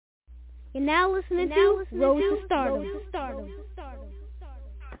You're now listening to Road to Stardom.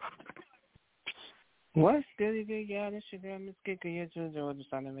 What's good, y'all? It's your girl, Miss Kicker. You're tuning to Road to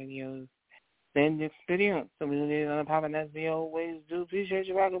Stardom Radio's Then Experience. So we do it on the pop, and as we always do. Appreciate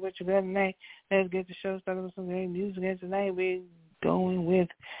you rocking with your girl tonight. Let's get the show started with some great music. And tonight we're going with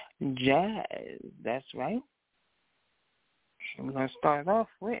jazz. That's right. And we're going to start off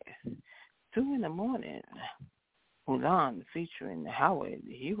with 2 in the Morning. Hold on, featuring Howard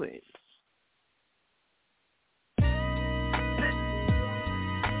Hewitt.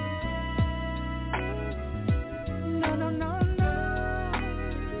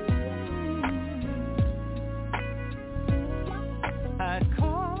 I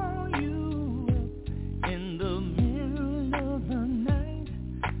call you in the middle of the night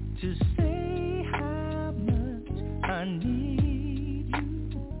to say how much I need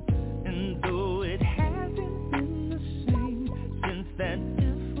you. And though it hasn't been the same since that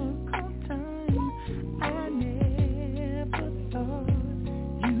difficult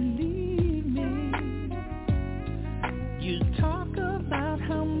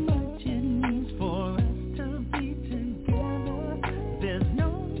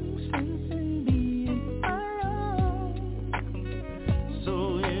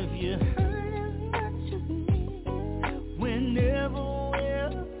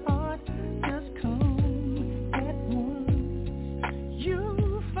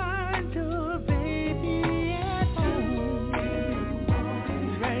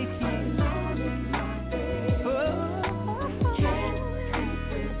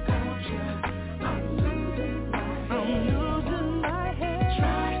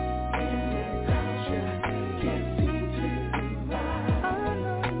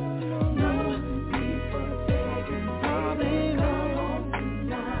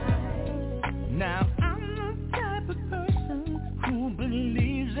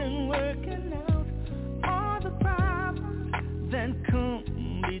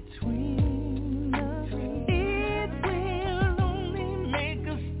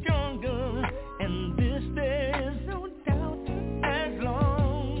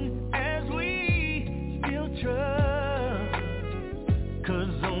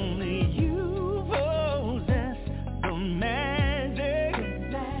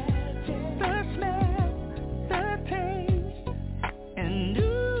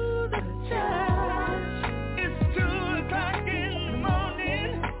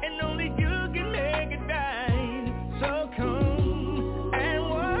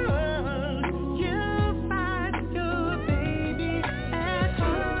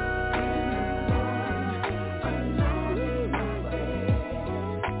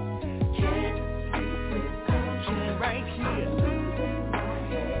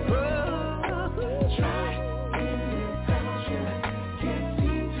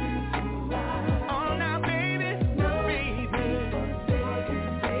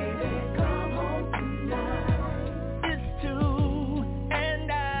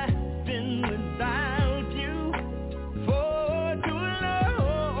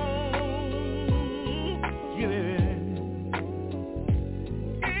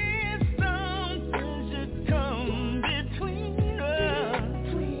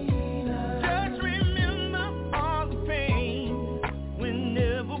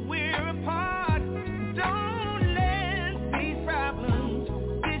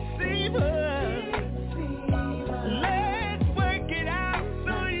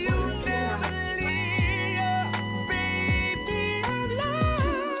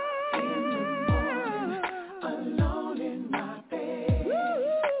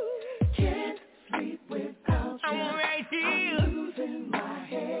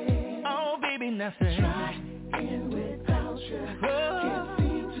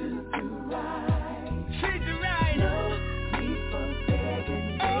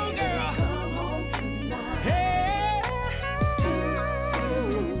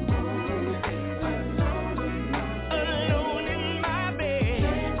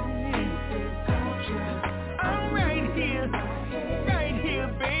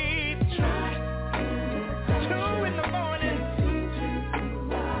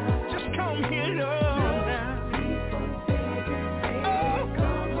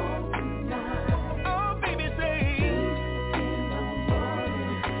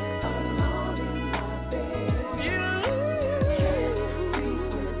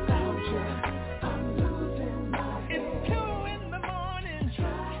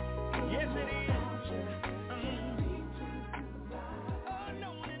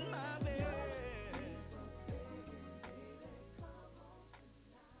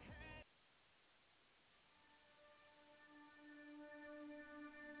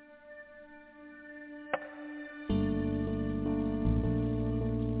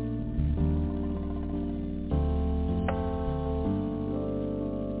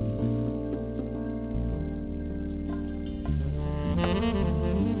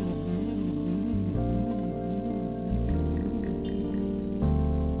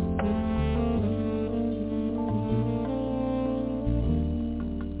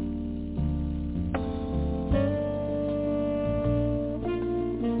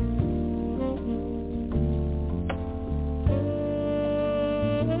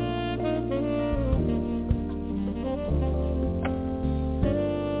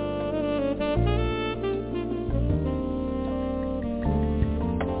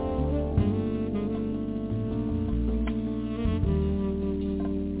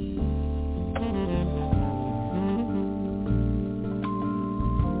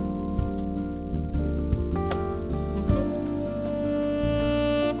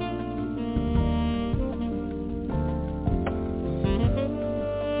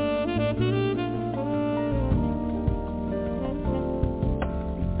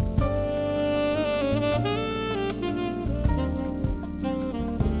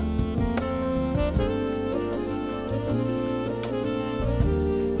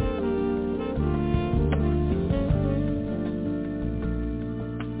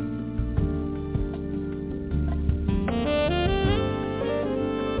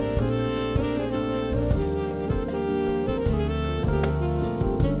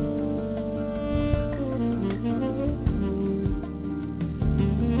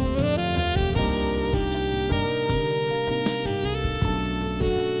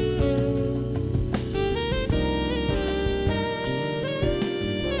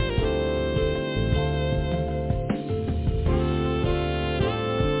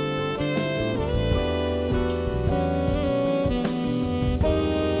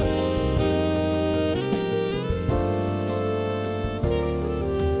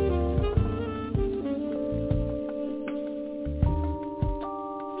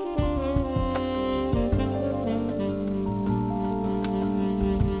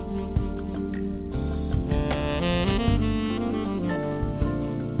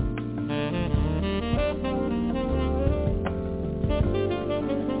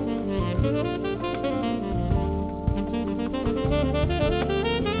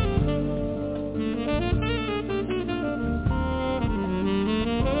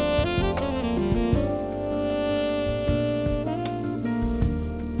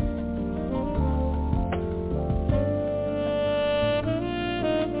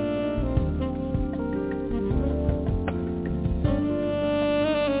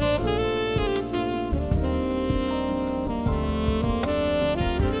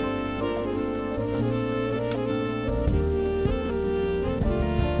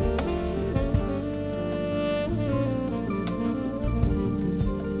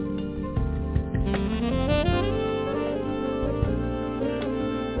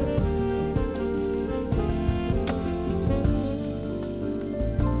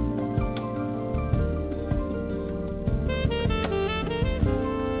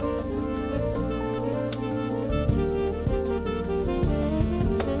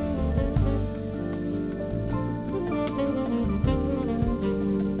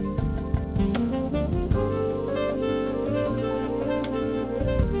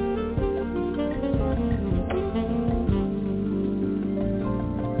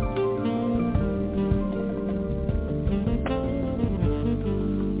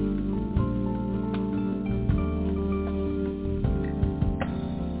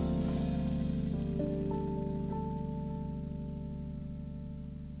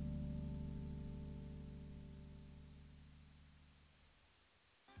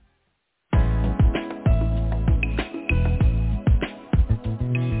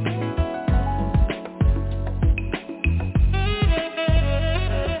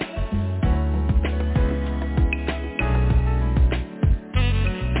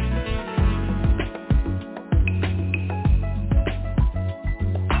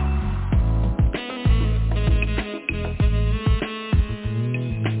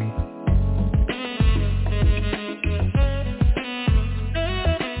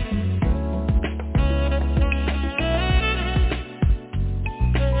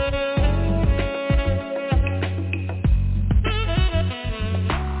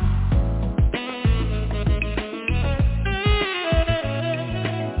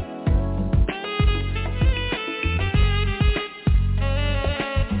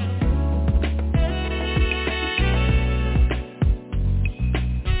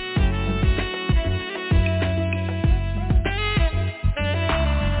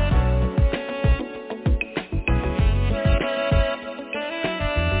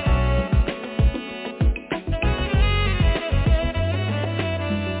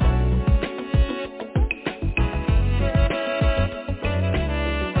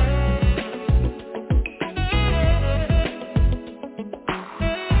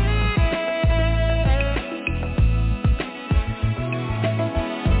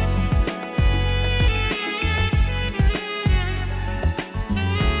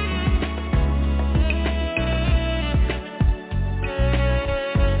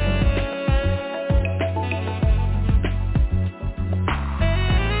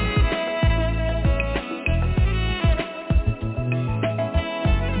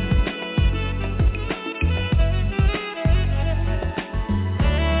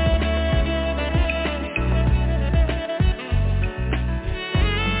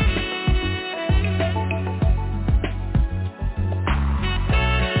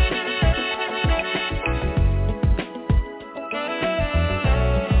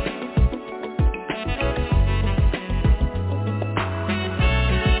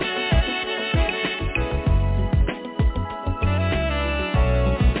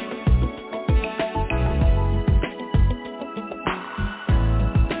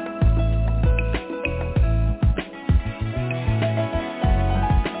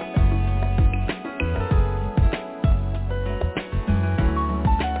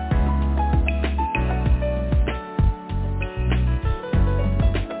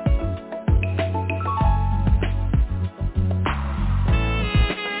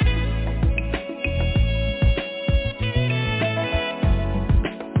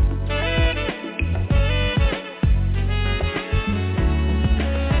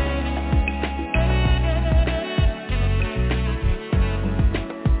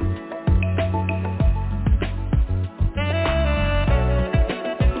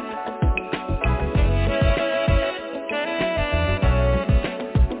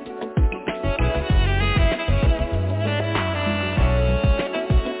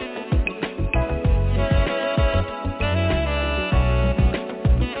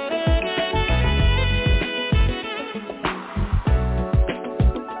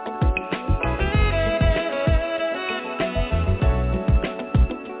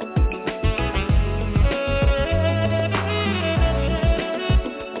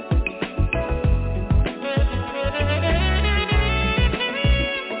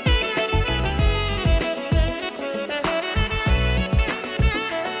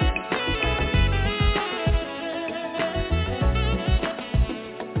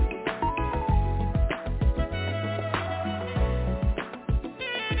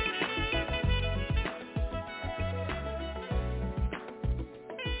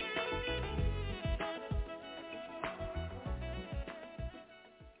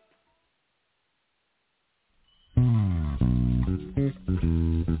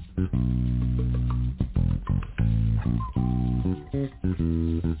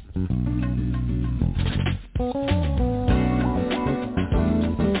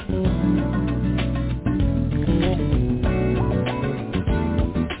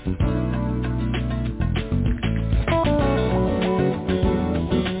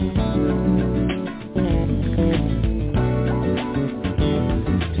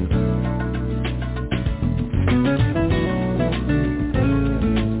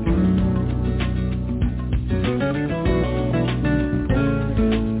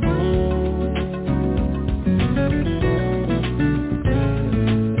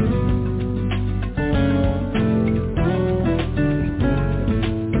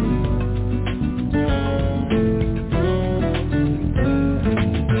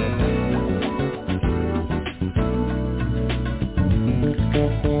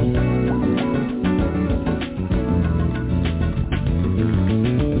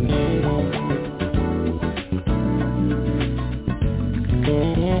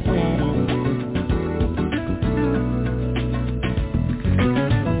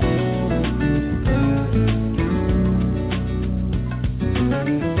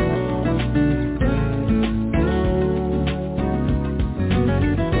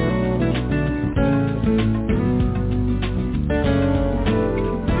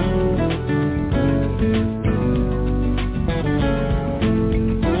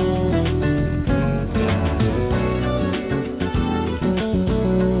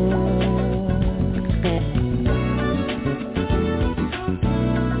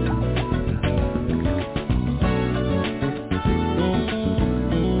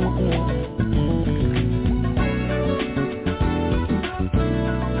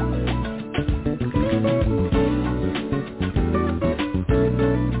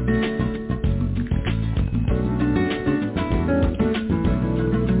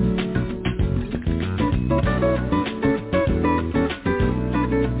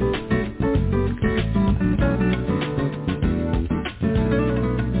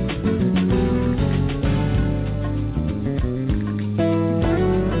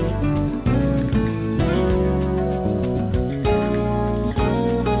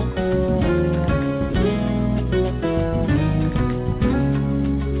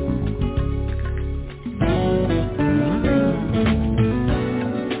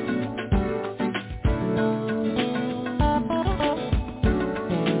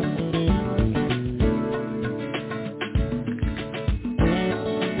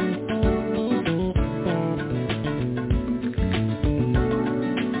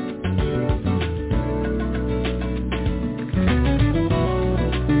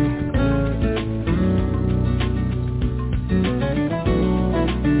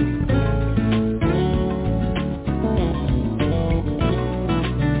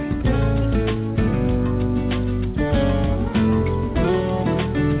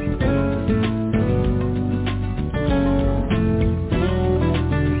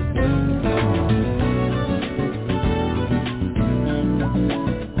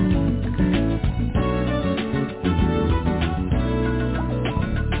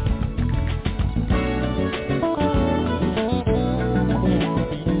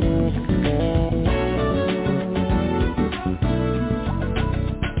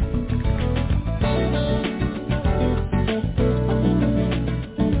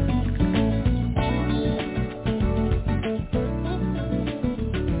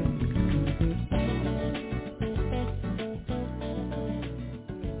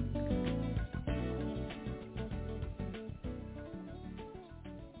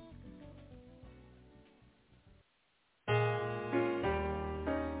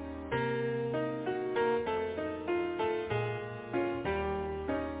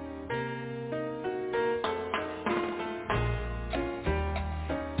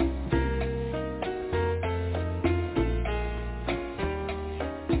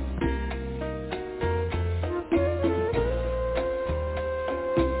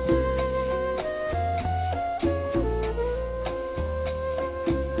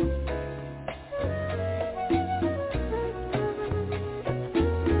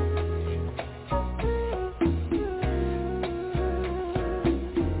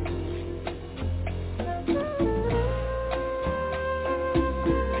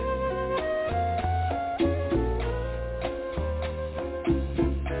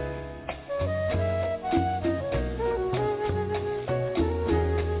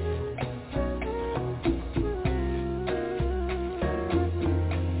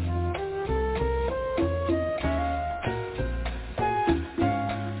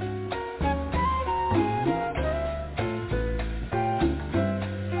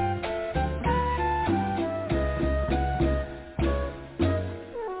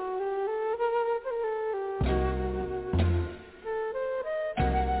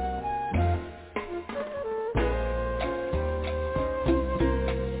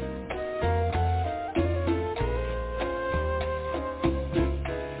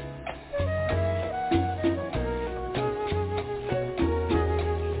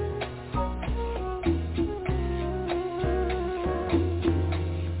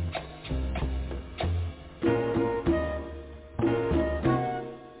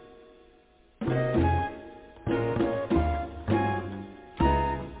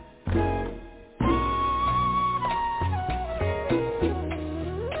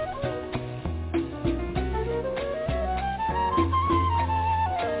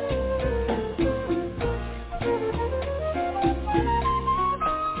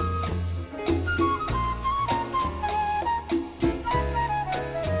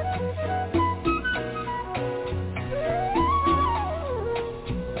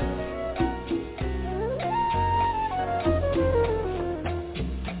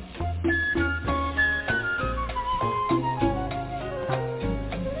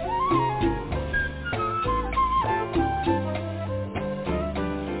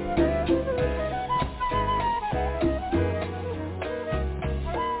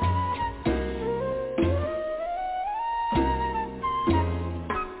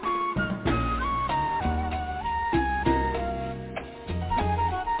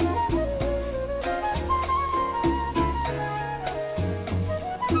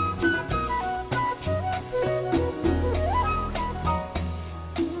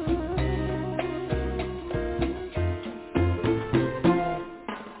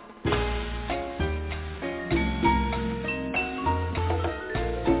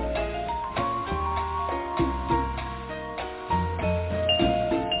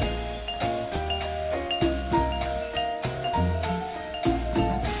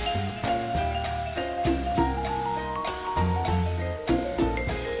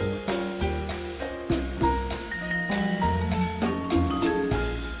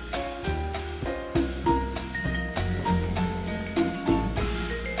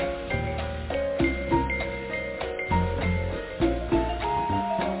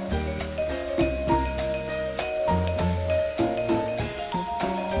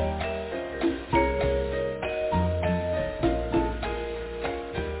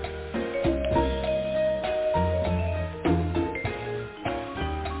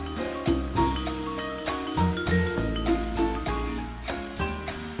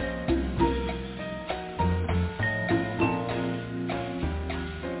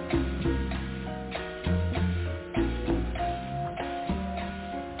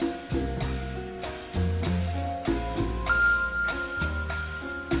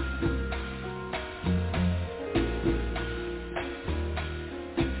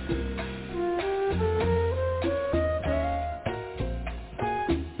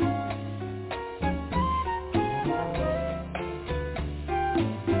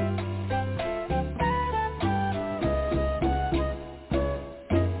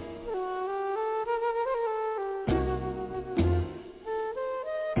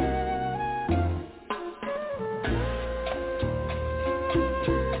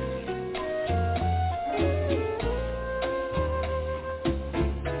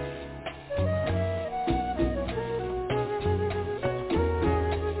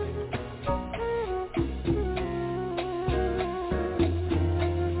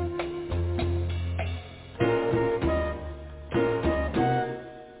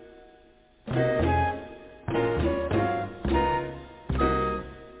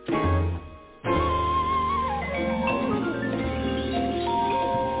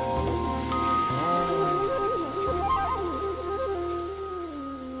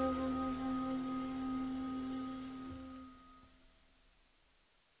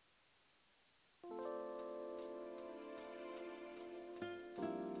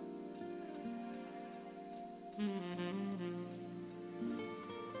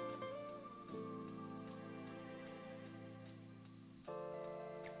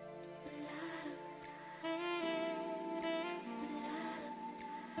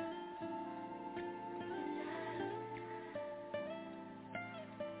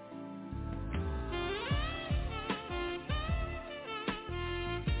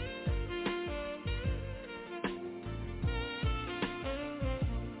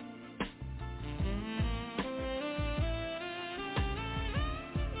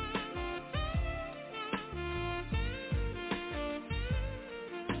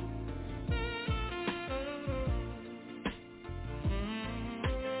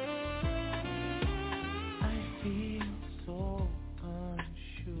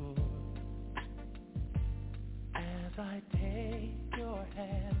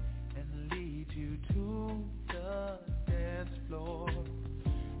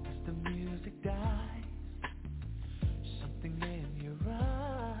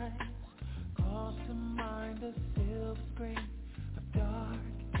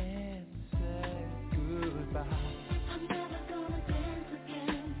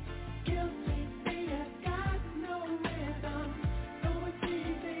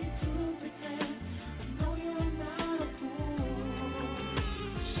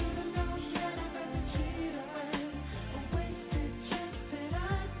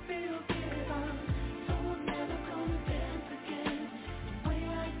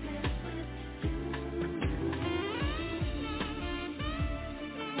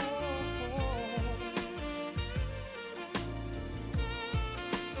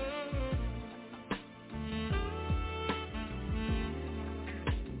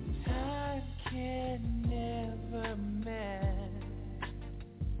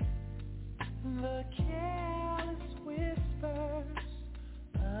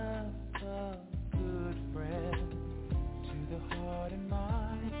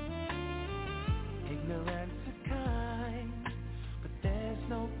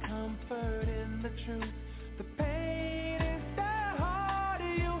truth. The pain is the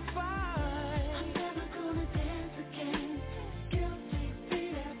harder you'll find. I'm never gonna dance again. Guilty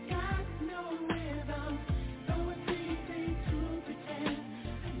feet have got no rhythm. Though it's easy to pretend,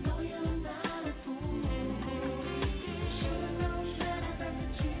 I know you're not a fool. Should've known better than to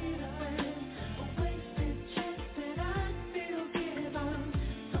cheat a friend. A wasted chance that I feel given.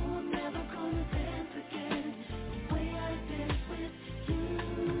 So I'm never gonna dance again the way I danced with you.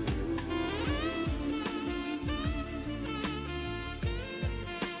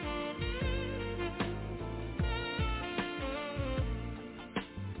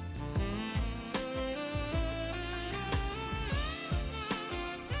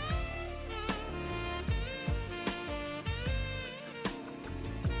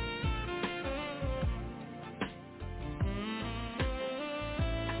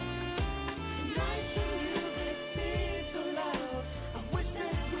 Tonight the music seems so loud. I wish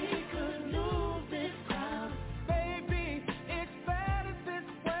that we could lose this crowd. Baby, it's better this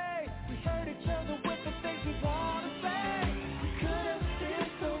way. We hurt each other with the things we wanna say. We could have been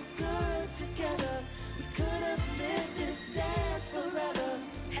so good together. We could have lived this dance forever.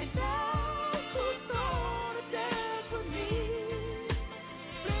 And now who's gonna dance with me?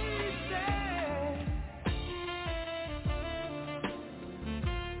 Please dance.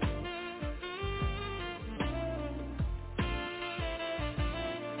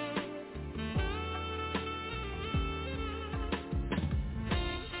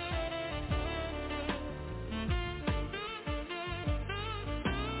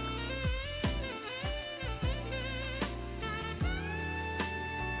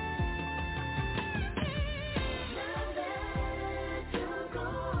 Now that you're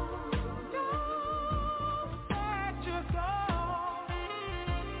gone, That you're gone.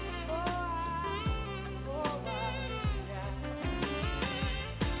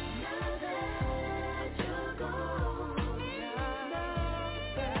 now that you're gone,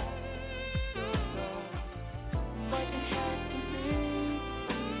 Nothing has to make me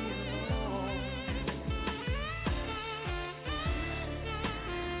alone.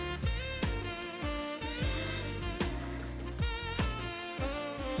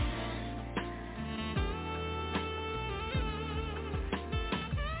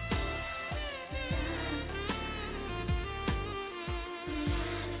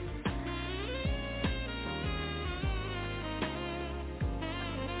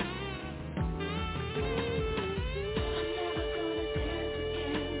 I'm never gonna dance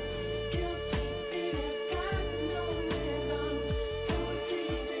again. Guilty feet have got no rhythm. Though it's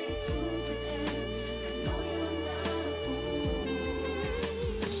easy to pretend, I know you're not a fool.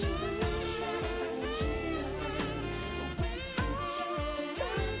 Should've known better than to cheat a friend. A wasted chance that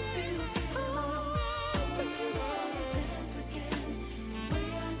I feel given. So I'm never gonna dance again the way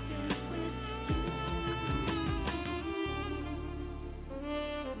I danced with you.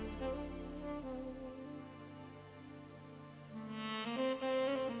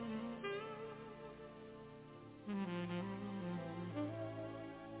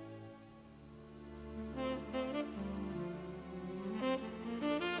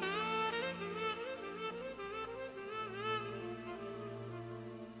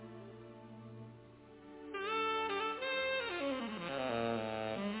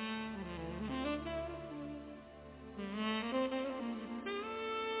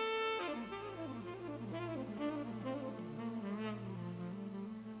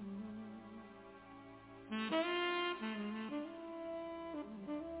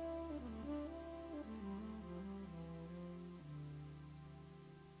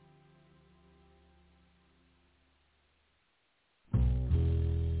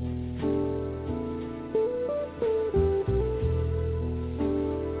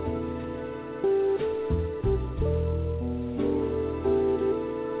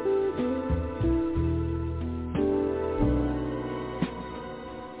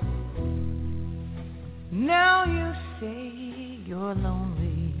 Now you say you're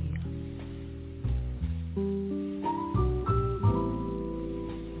lonely.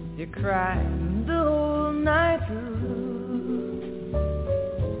 You cried the whole night through.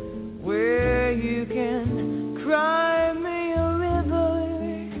 Where you can cry me a river,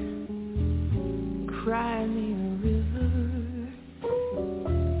 cry me a river.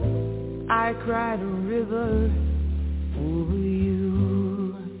 I cried a river over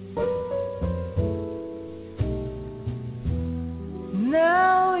you.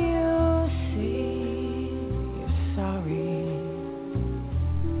 Now you say you're sorry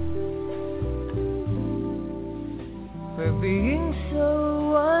for being so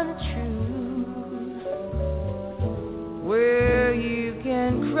untrue. Where you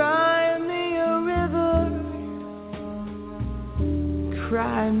can cry me a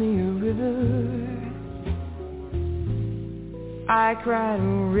I cried a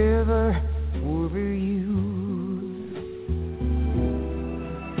river over you.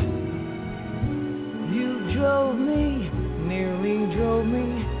 You drove me, nearly drove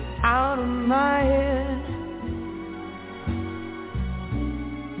me out of my head,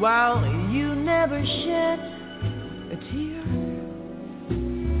 while you never shed a tear.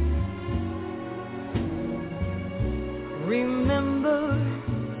 Remember,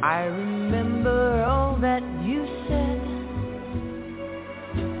 I remember all that you said.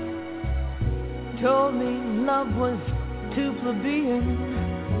 Told me love was too plebeian.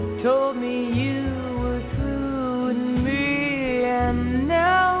 Told me you were through with me. And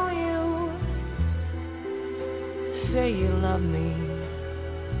now you say you love me.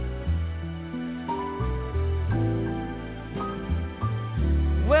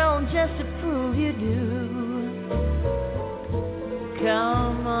 Well, just to prove you do,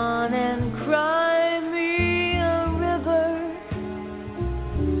 come on and cry me a river.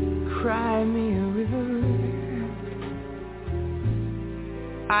 Cry me a river.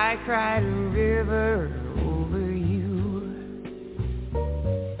 I cried a river over you.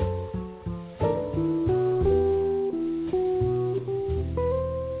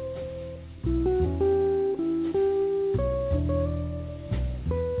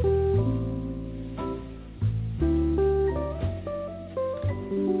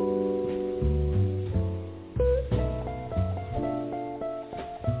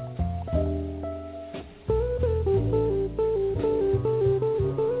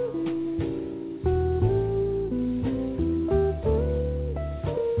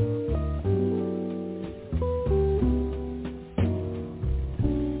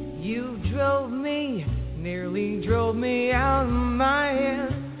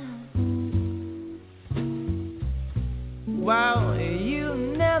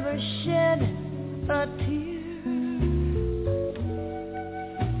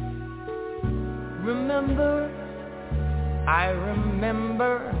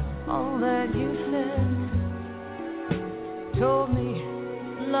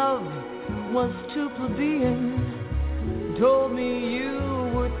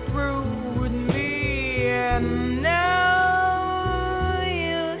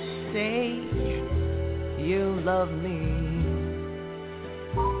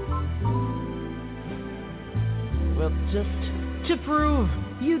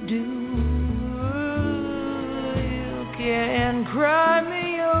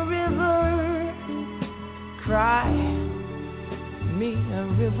 cried a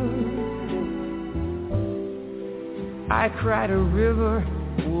river over you. I cried a river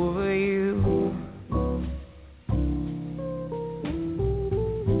over you.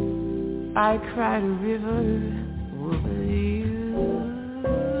 I cried a river over you.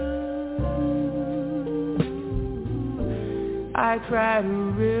 I cried a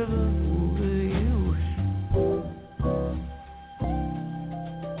river over you.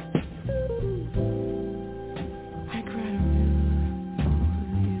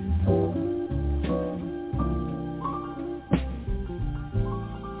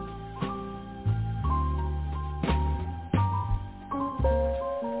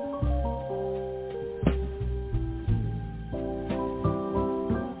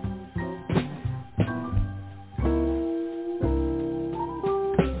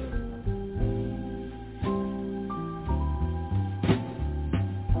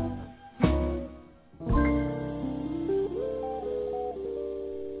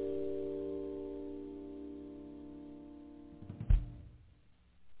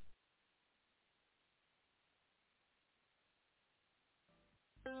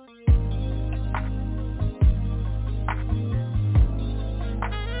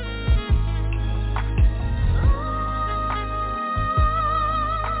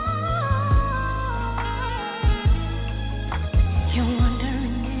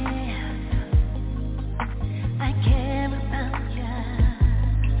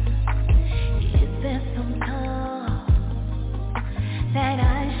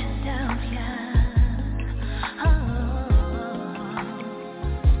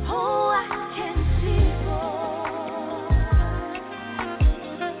 Oh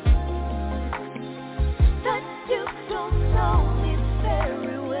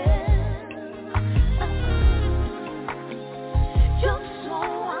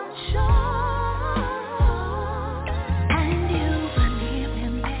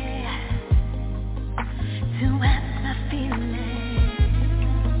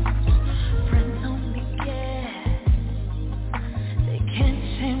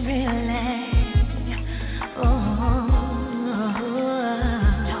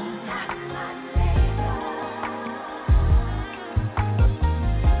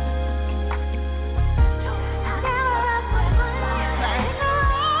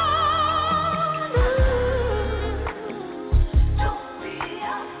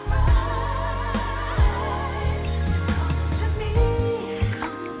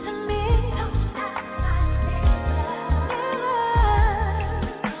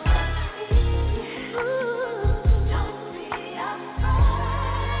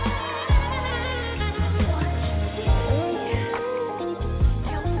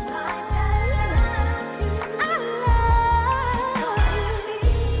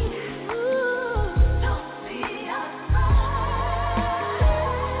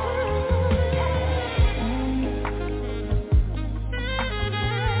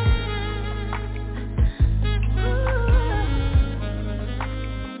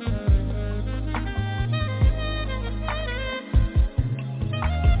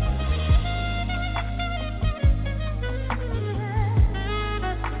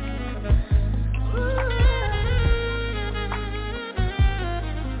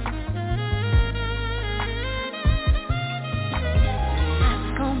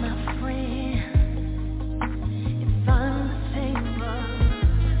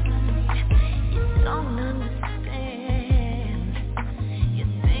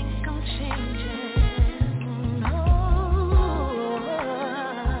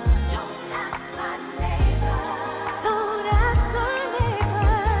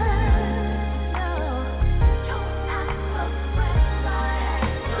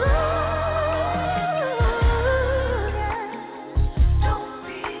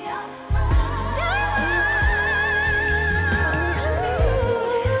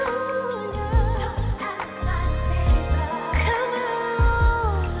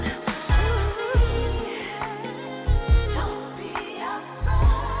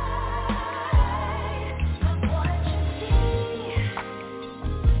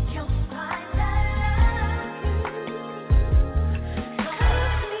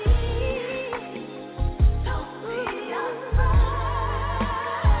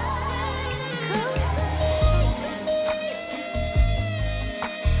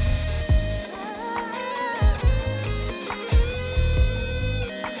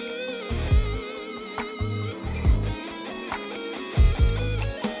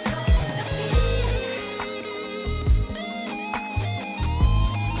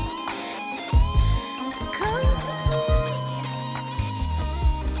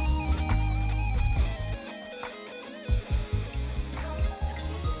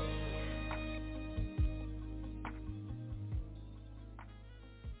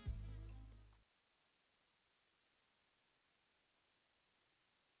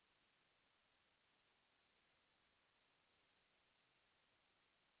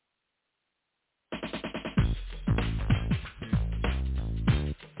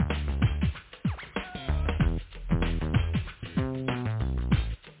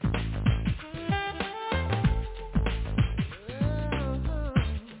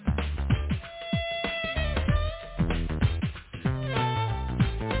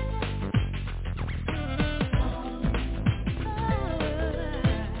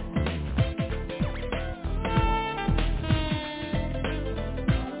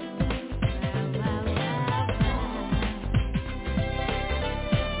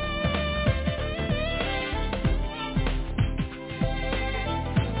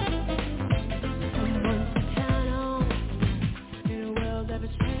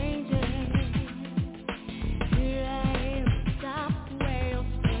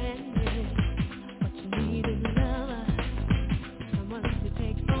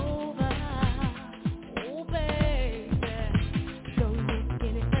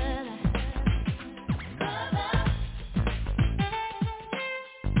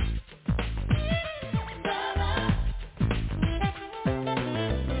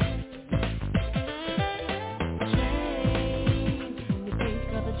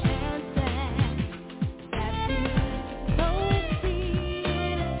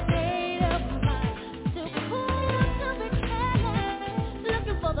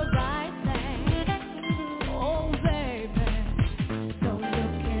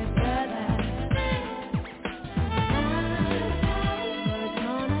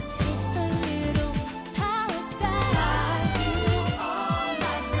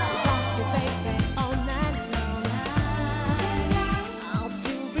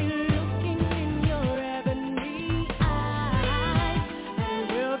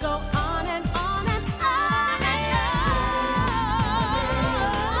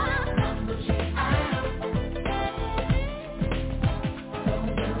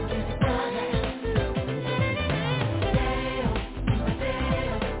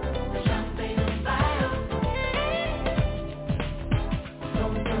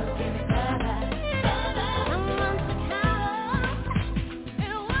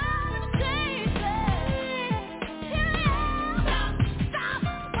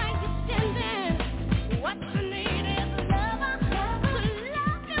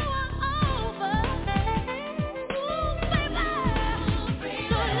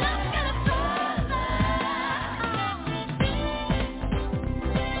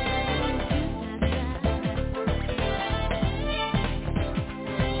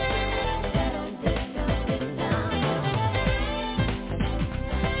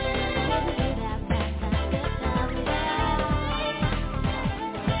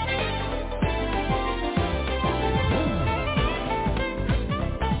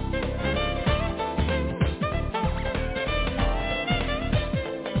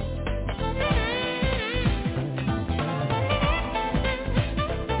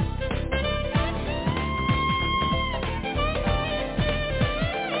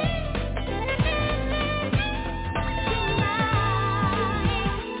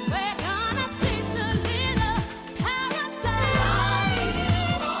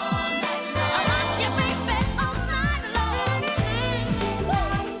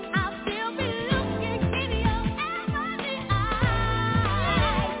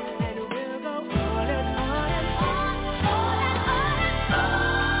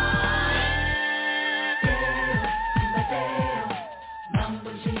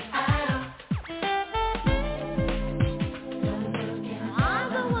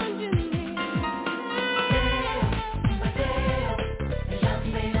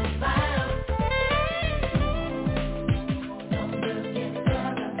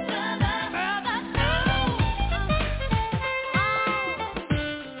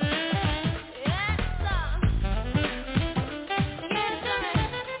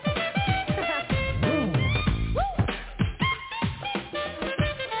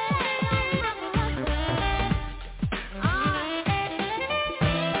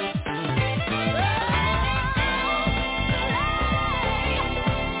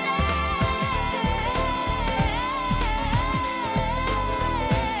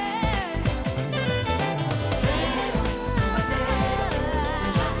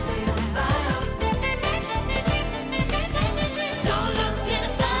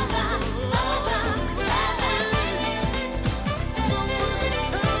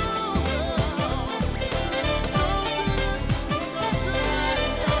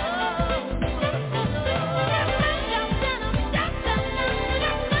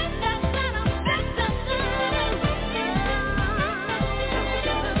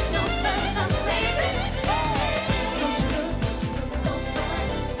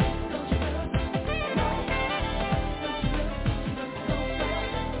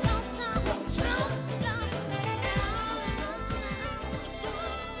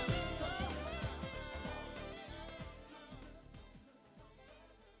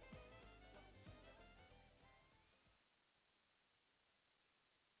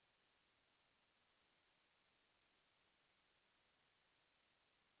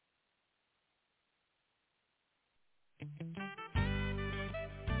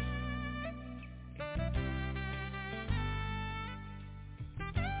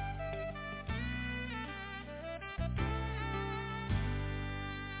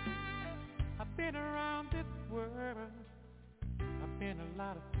been around this world. I've been a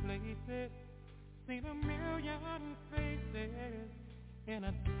lot of places, seen a million faces in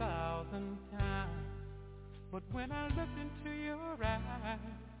 1,000 times. But when I looked into your eyes,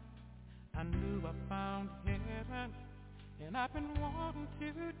 I knew I found heaven. And I've been wanting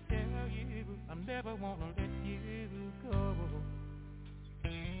to tell you, I'm never gonna let you go.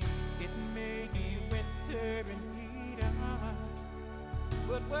 It may be winter and heat on,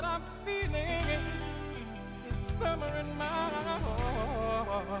 but what I'm feeling is summer in my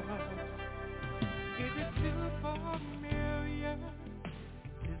heart. Is it too familiar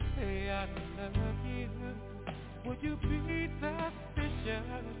to say I love you? Would you be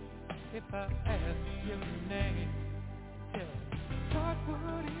suspicious if I asked your name? What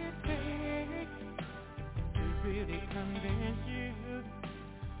would it take to really convince you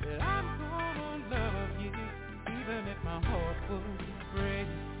that I'm gonna love you, even if my heart would break?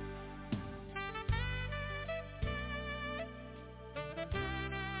 I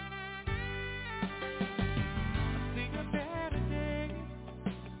see a better day,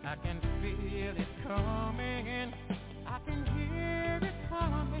 I can feel it coming, I can hear it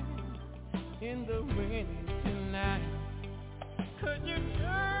coming in the wind tonight. Could you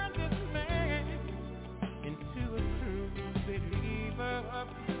turn this man into a true believer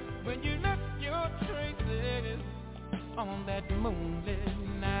when you left your traces on that moonlit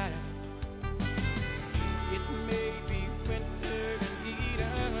night? It may be winter and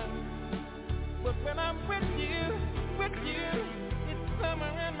Eden, but when I'm with you, it's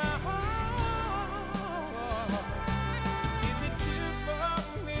summer in my heart. Is it too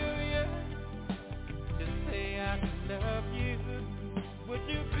familiar to say I love you? Would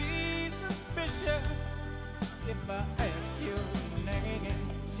you be suspicious if I asked your name?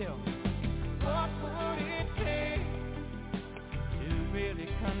 Tell me, what would it take to really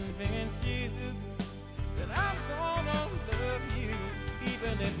convince you that I'm gonna love you,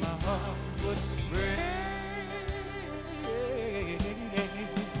 even if my heart would break?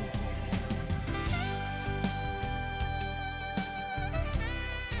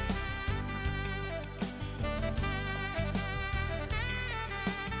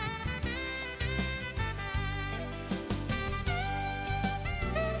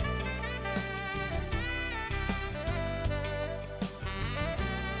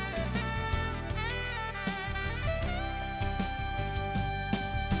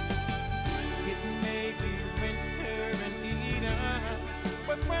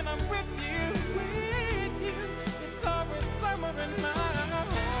 When I'm with you, it's always summer in my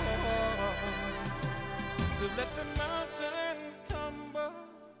heart. So let the mountains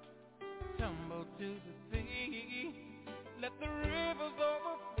tumble to the sea. Let the rivers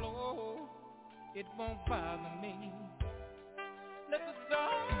overflow, it won't bother me. Let the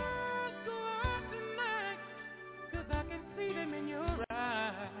stars go out tonight, 'cause I can see them in your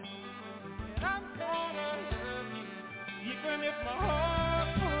eyes. And I'm gonna love you, even if my heart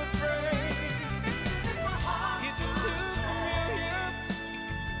would break. Is it too familiar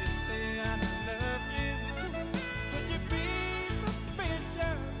to say I love you? Would you be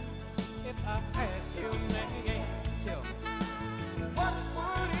suspicious if I asked your name? Tell me, what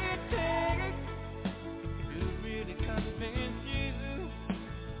would it take to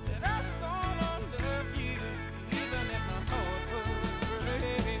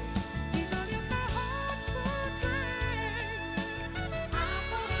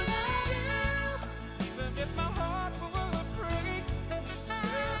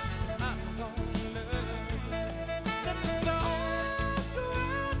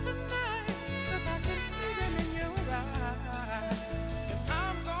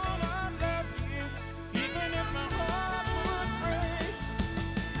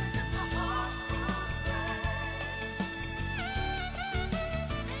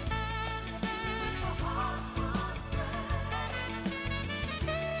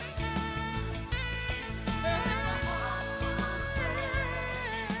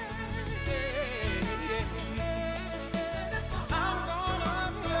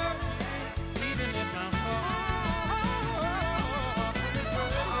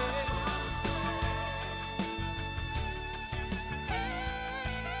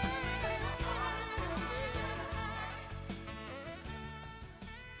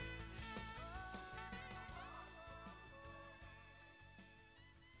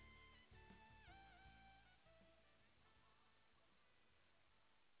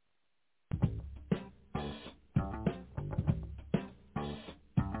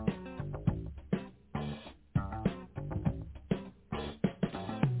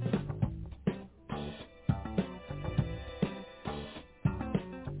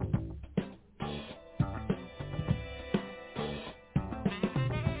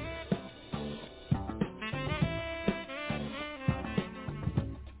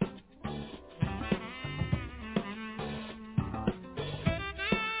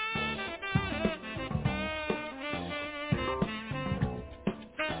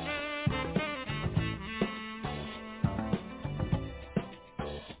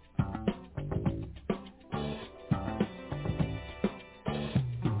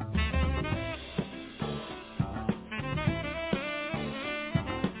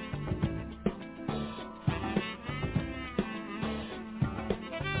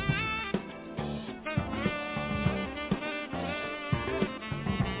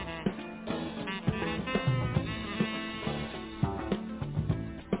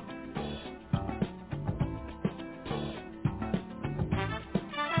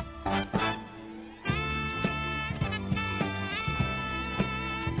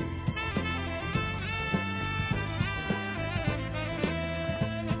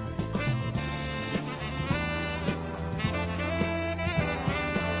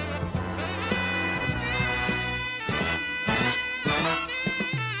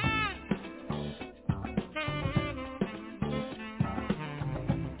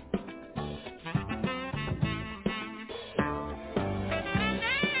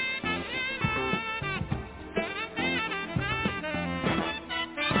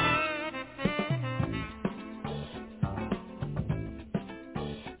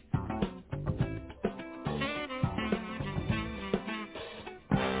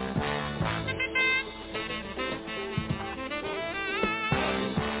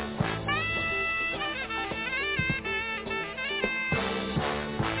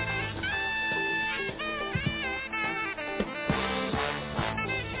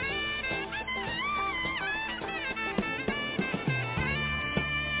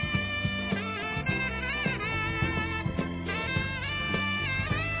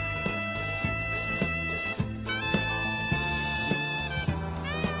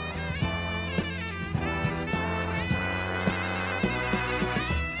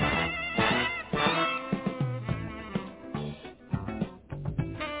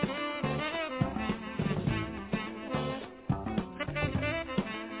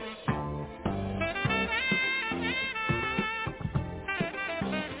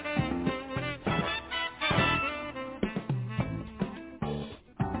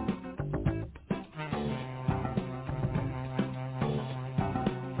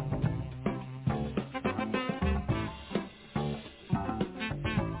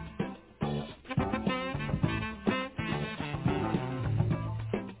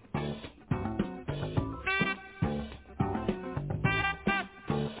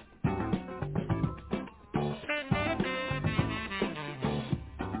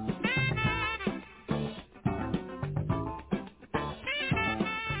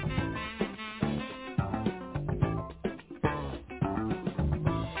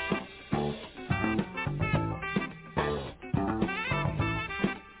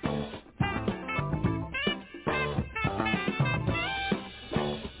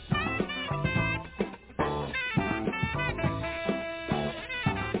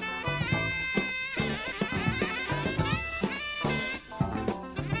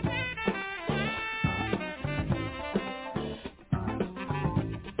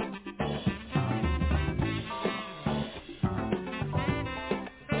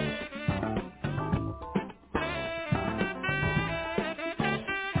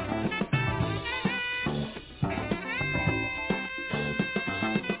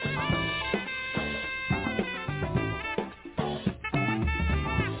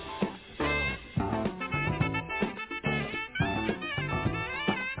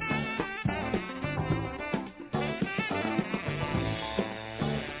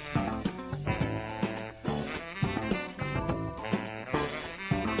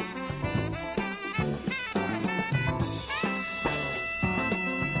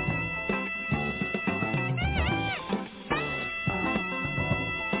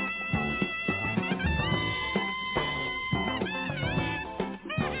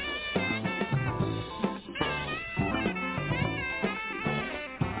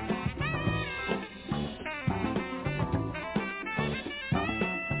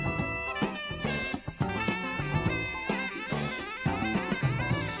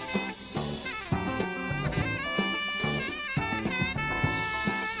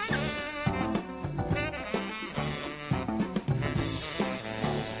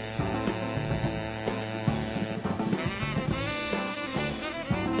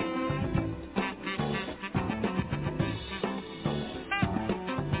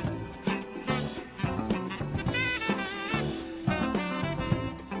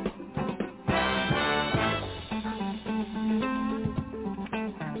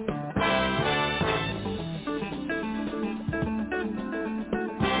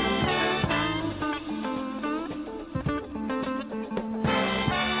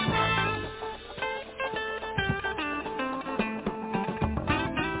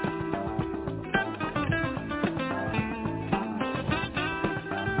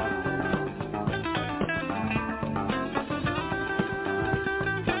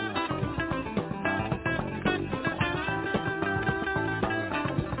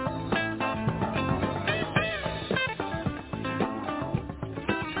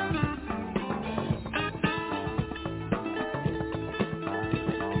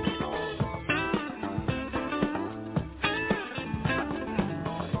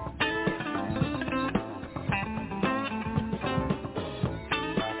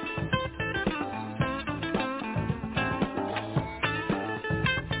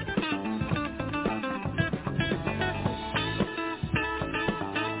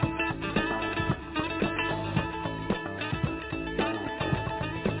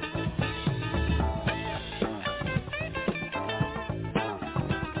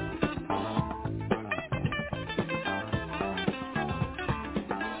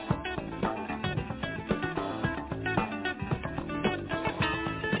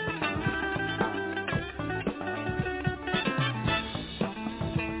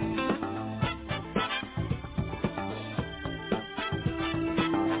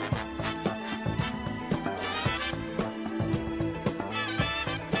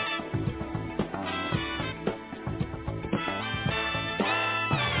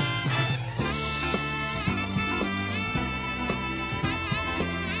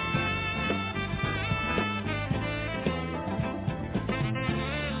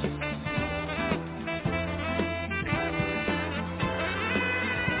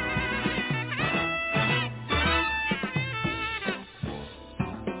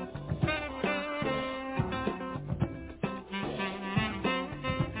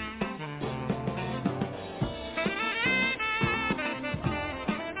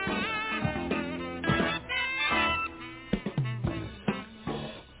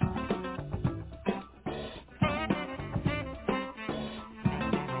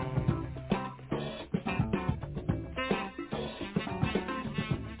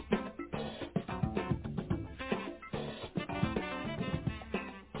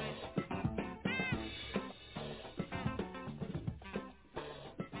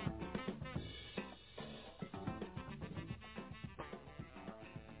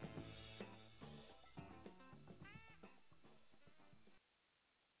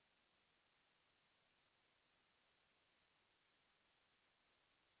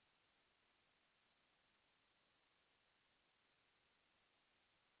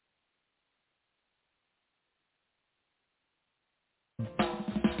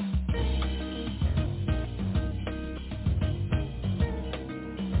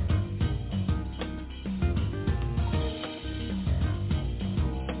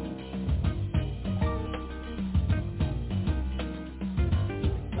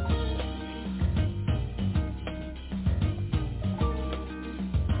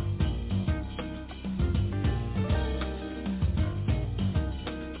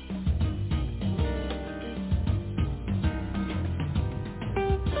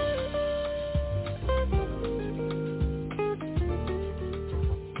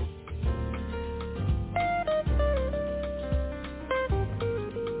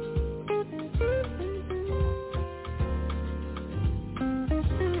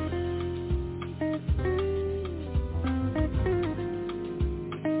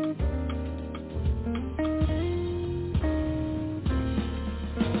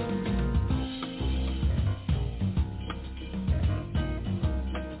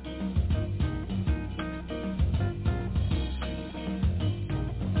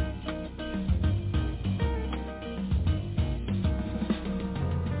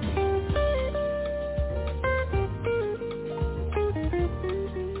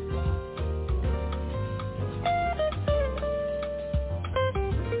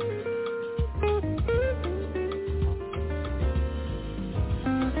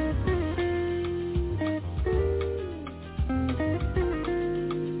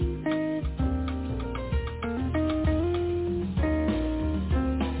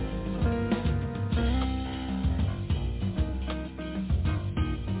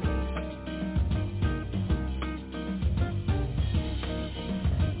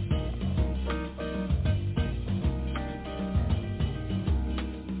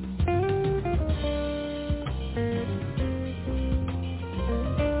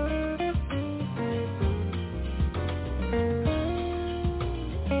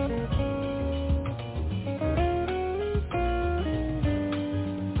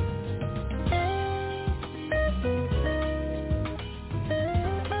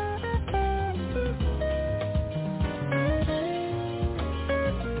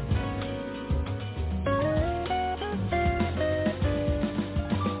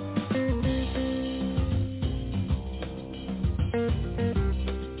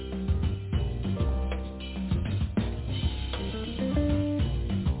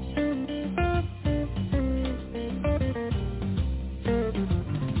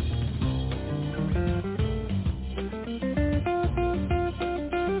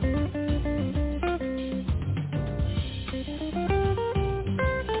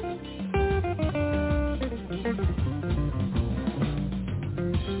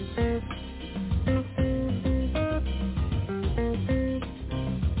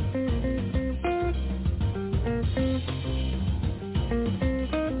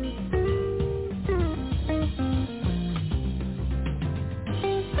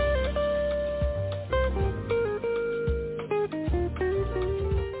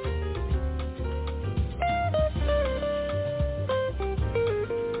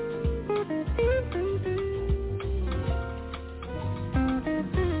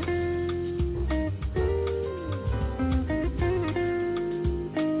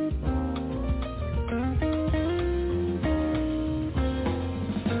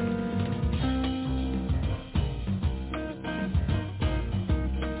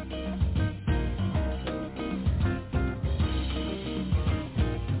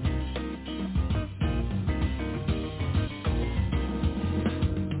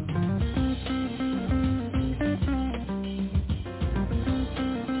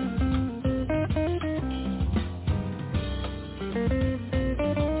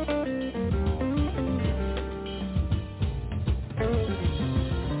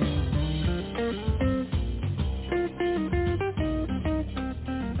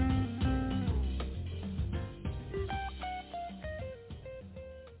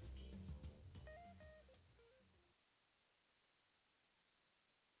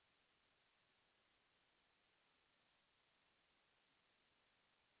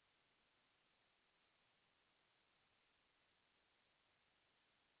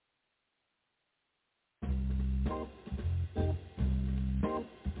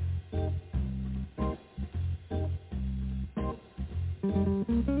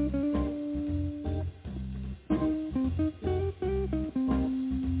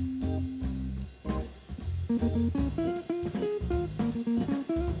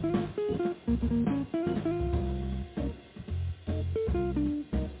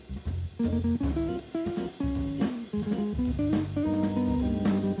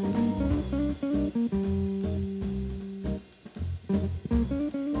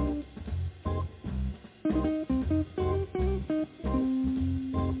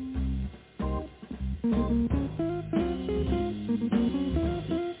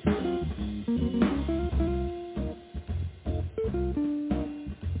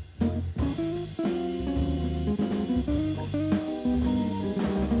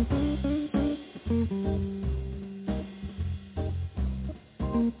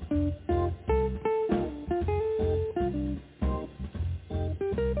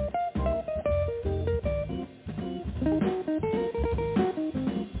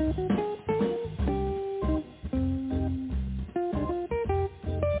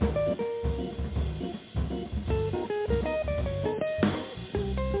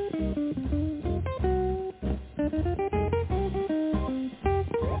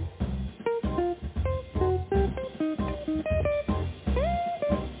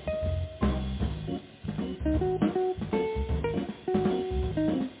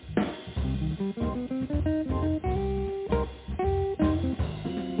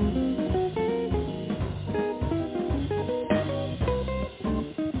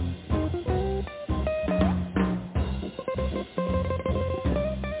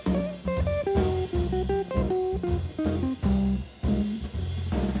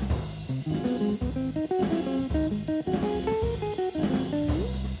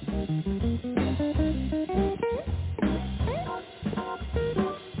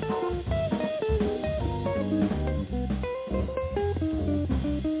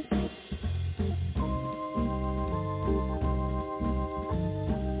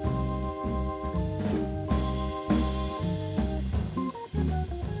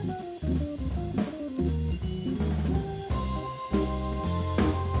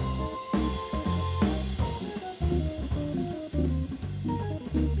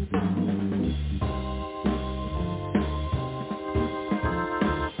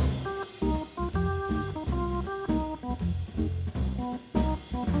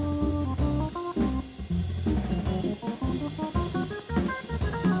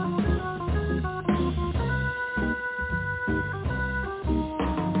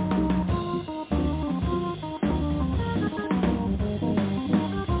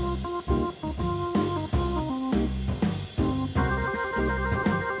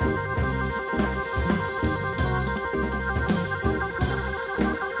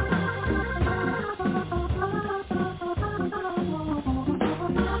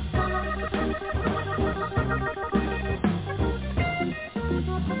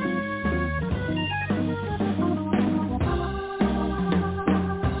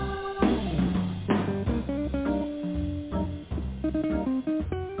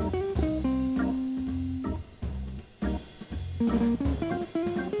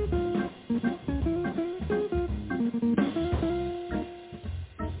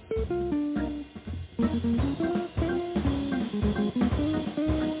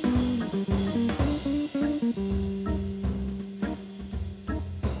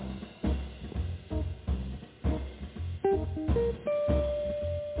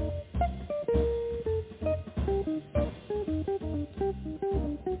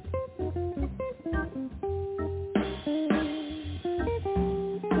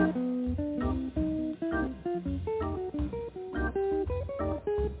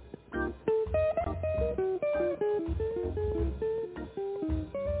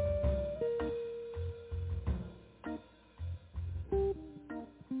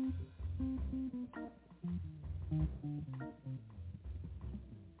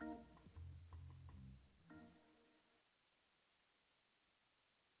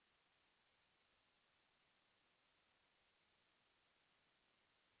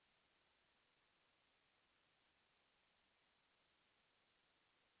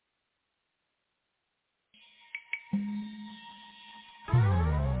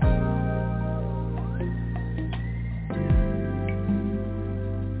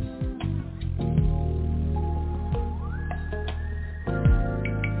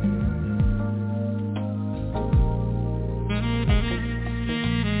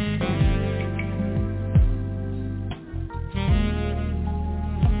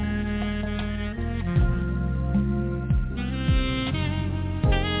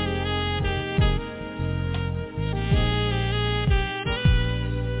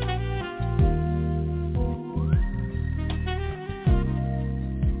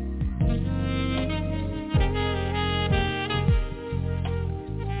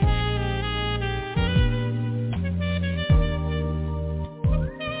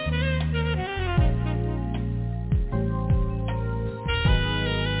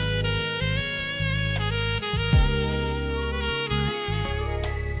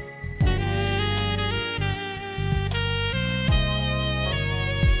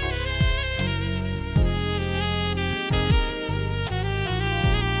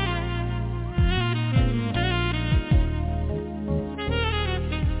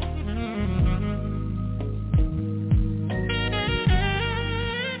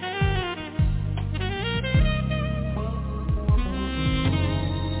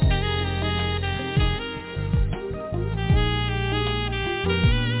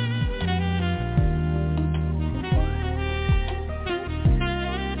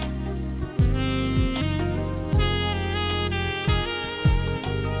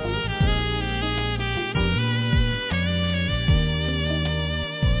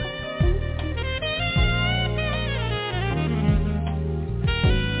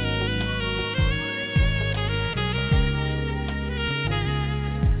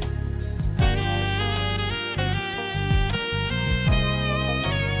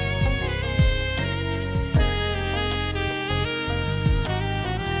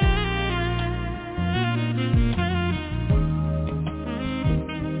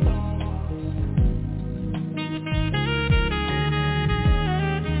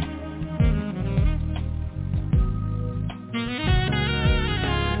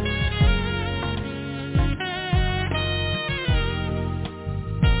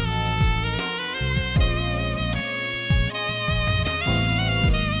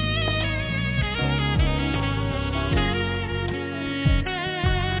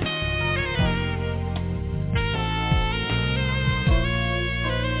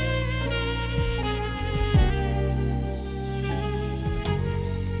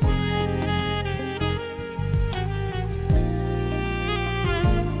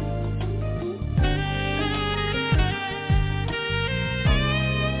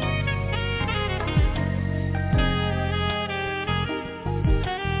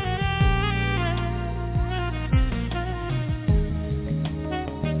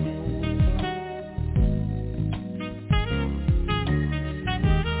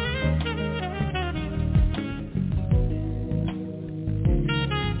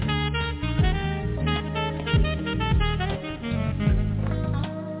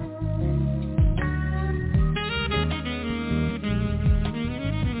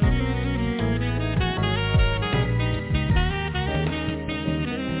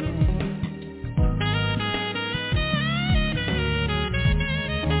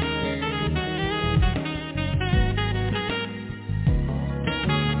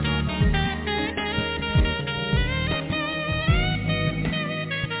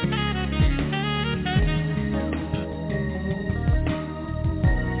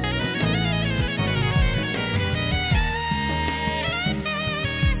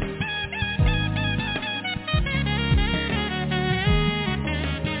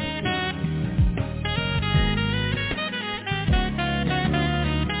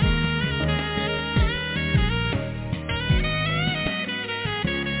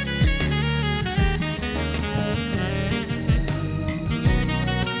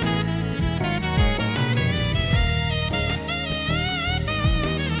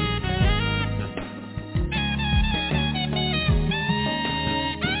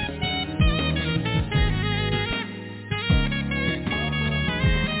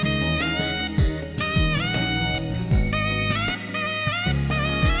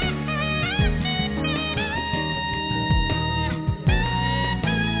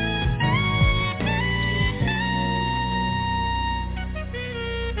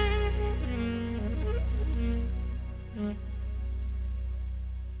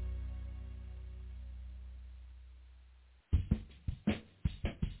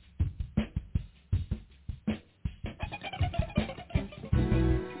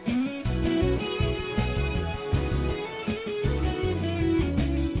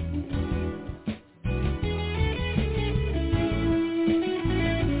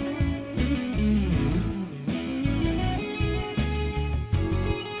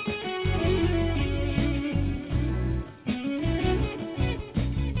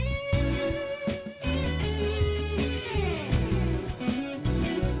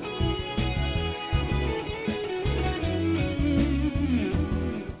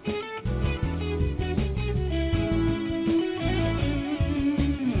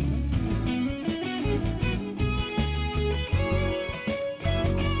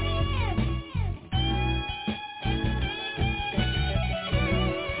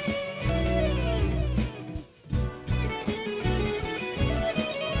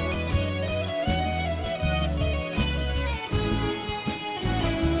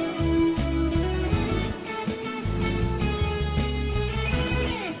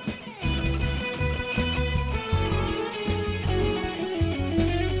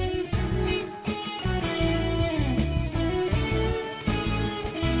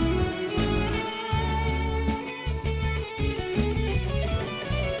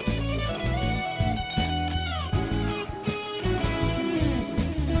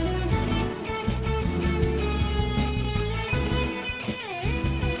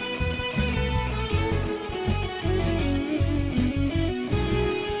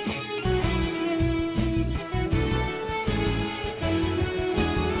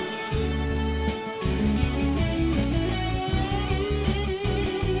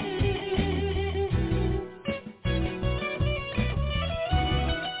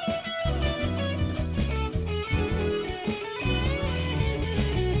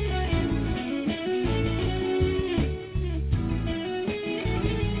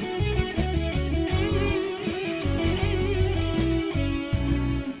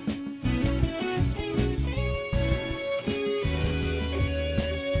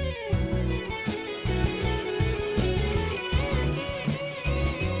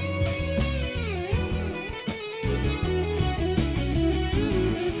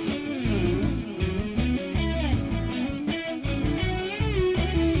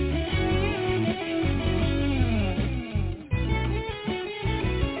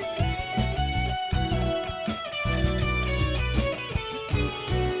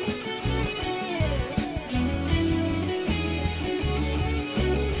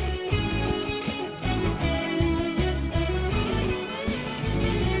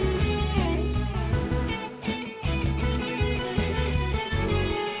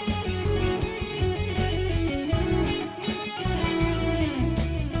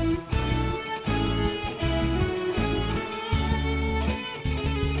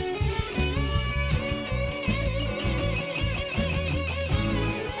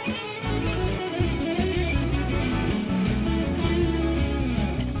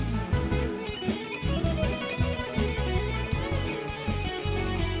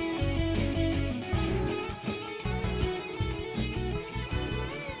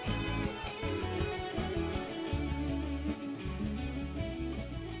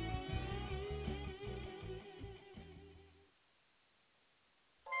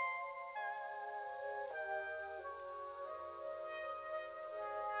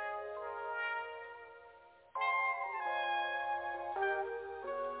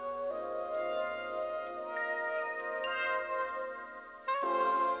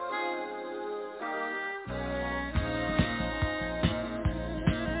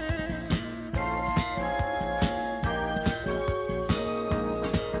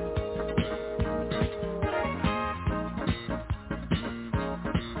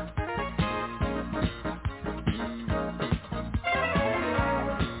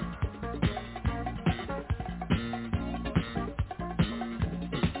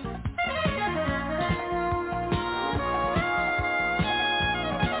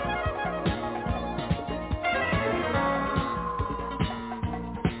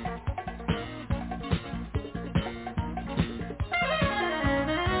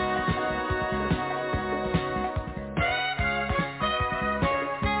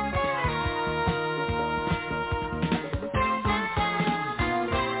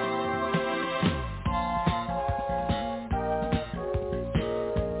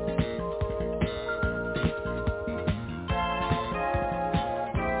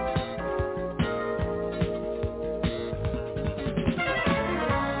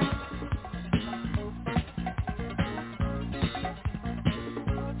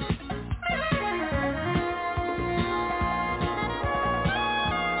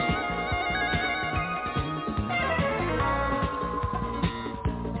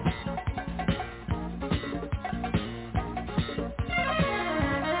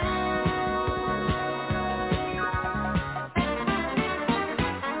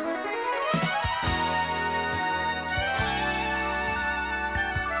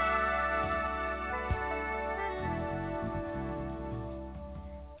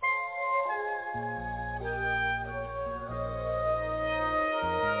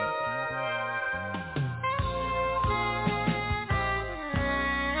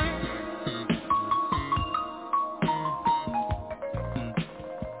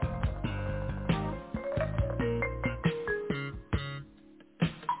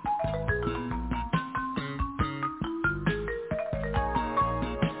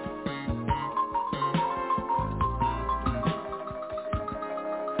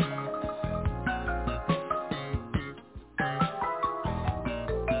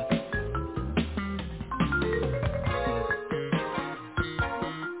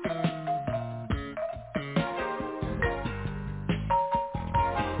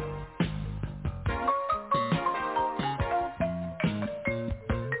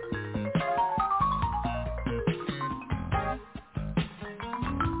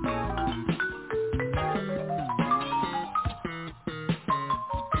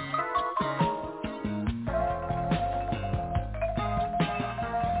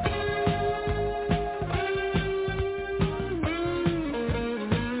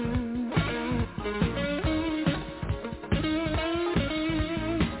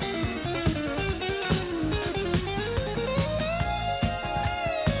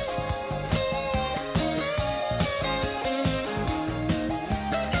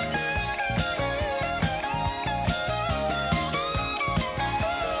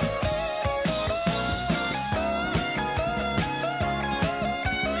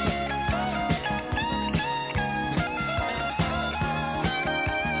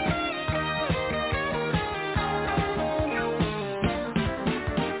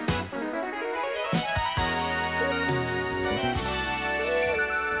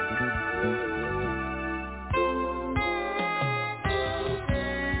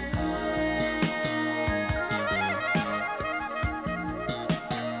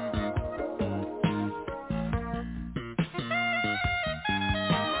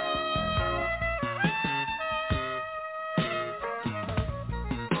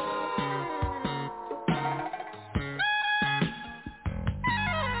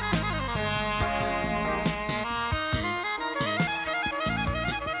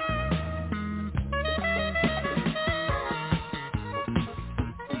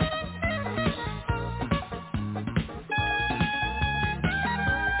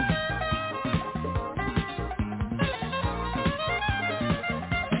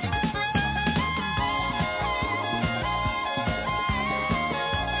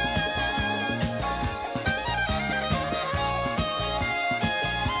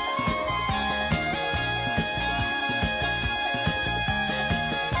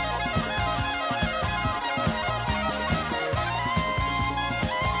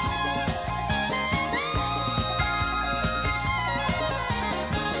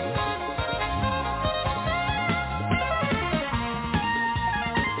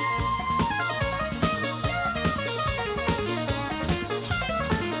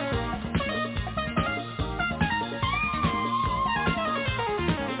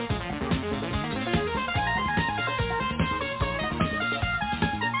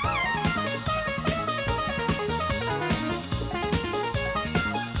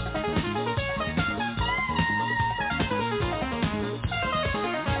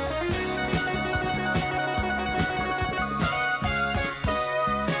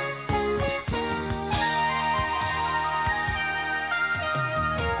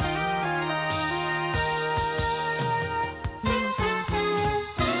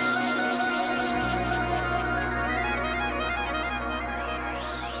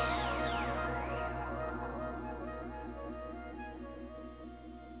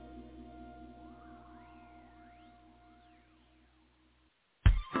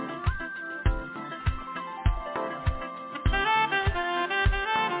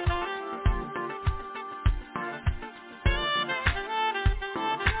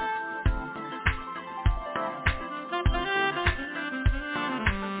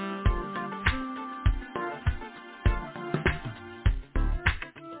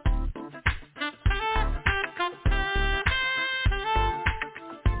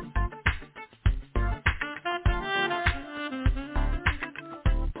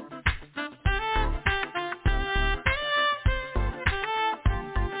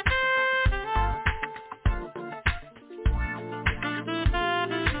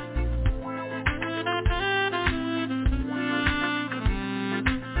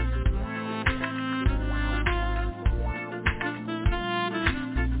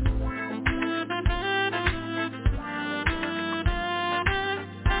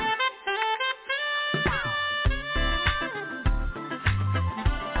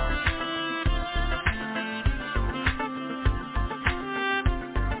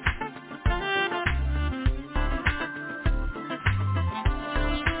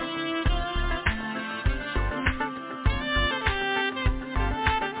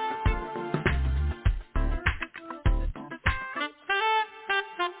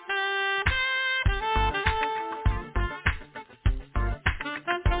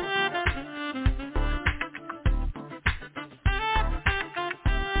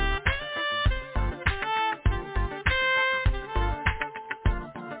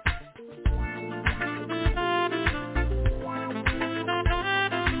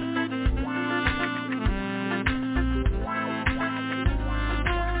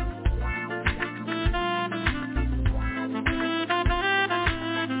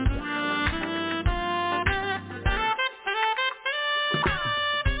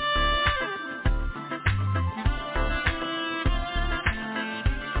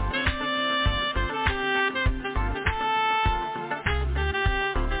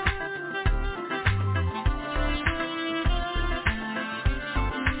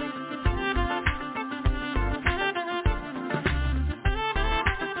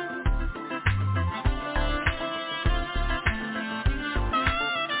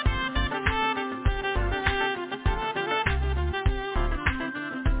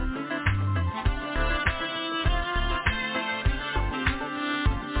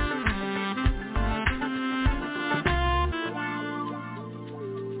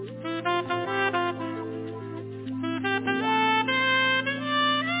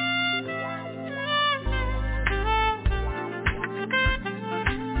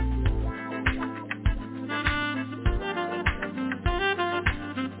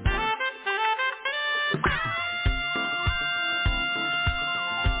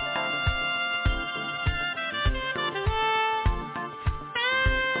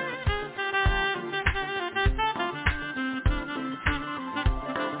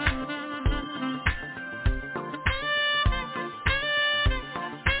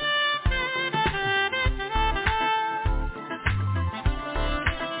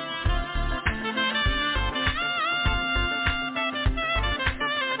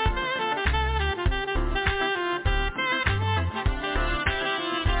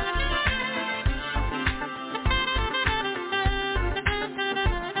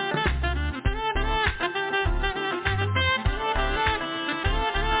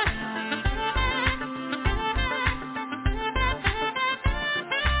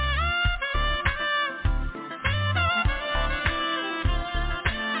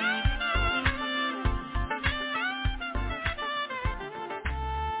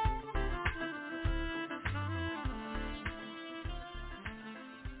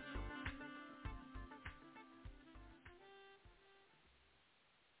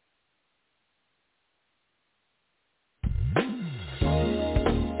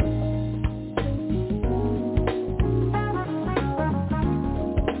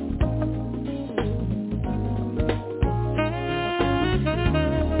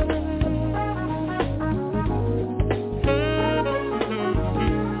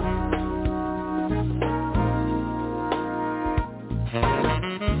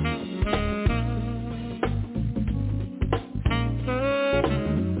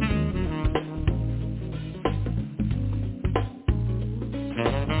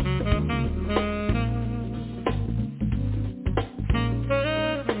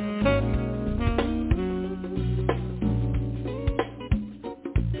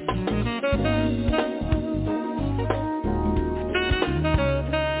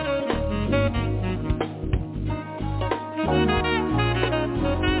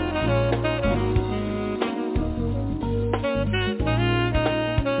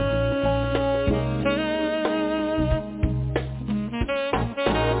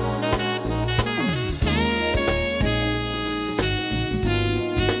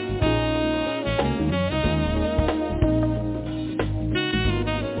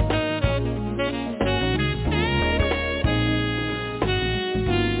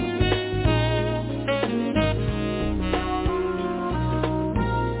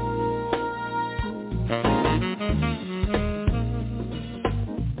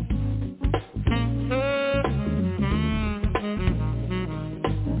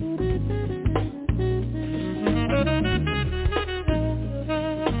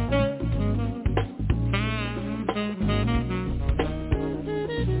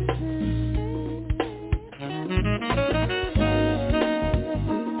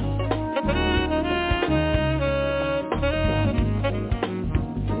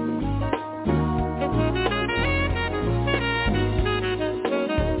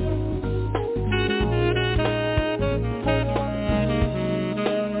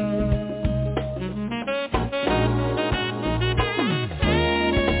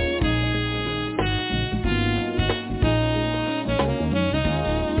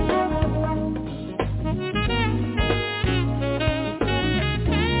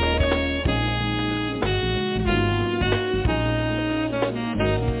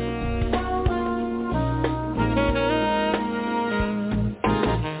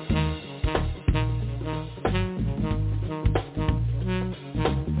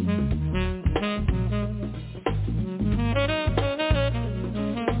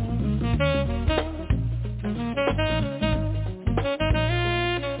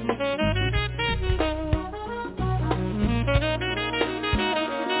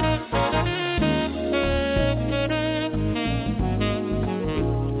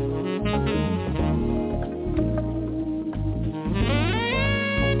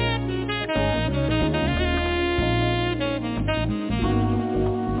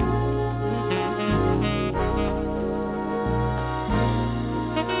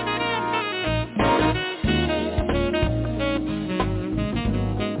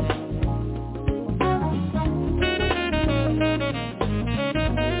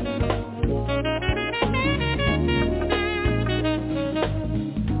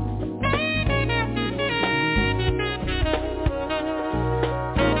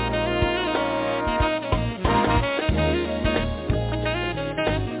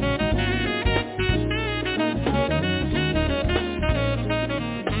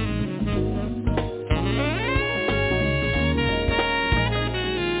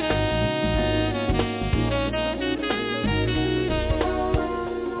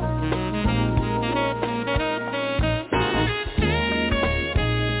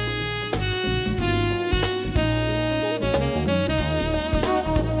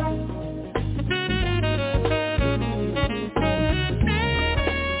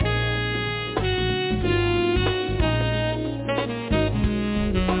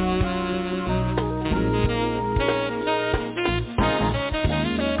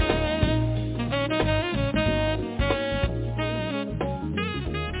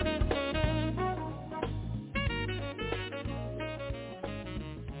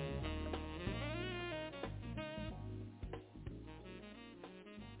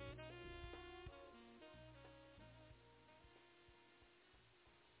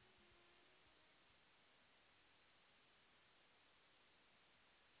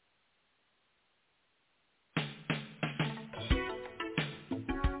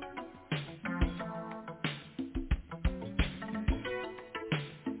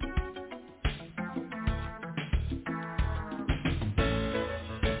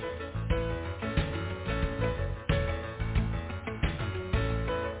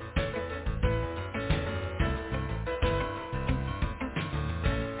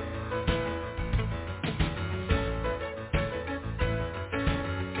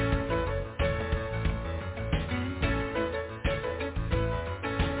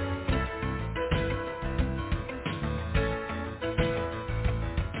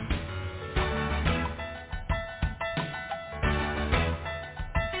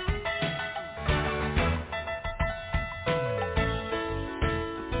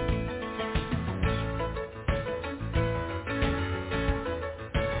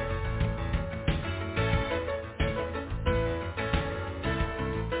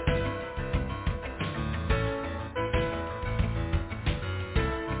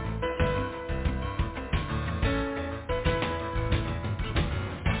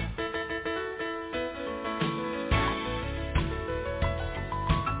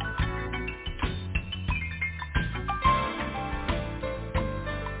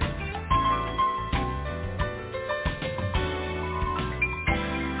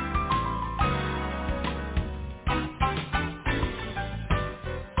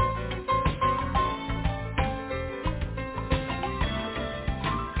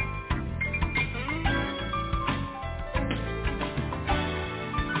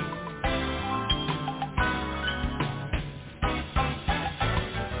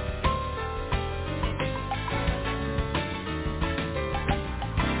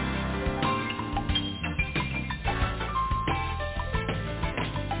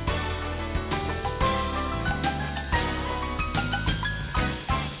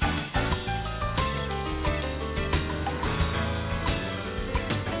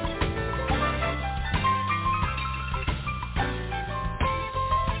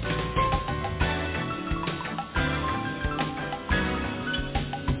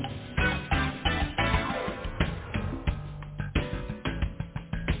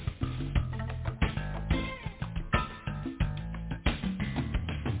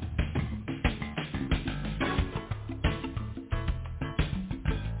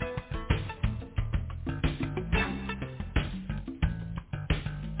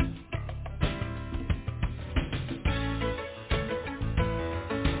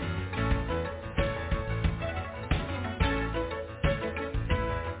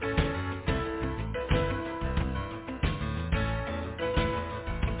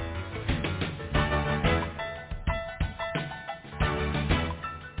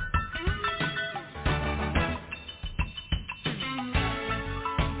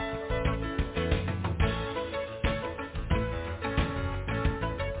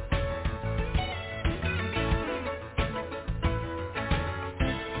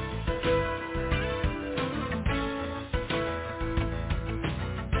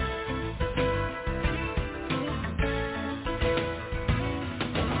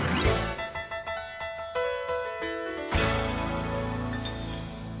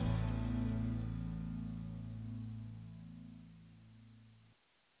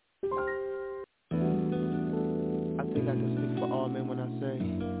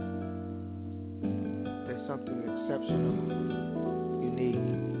something exceptional, unique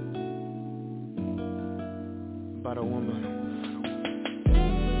about a woman.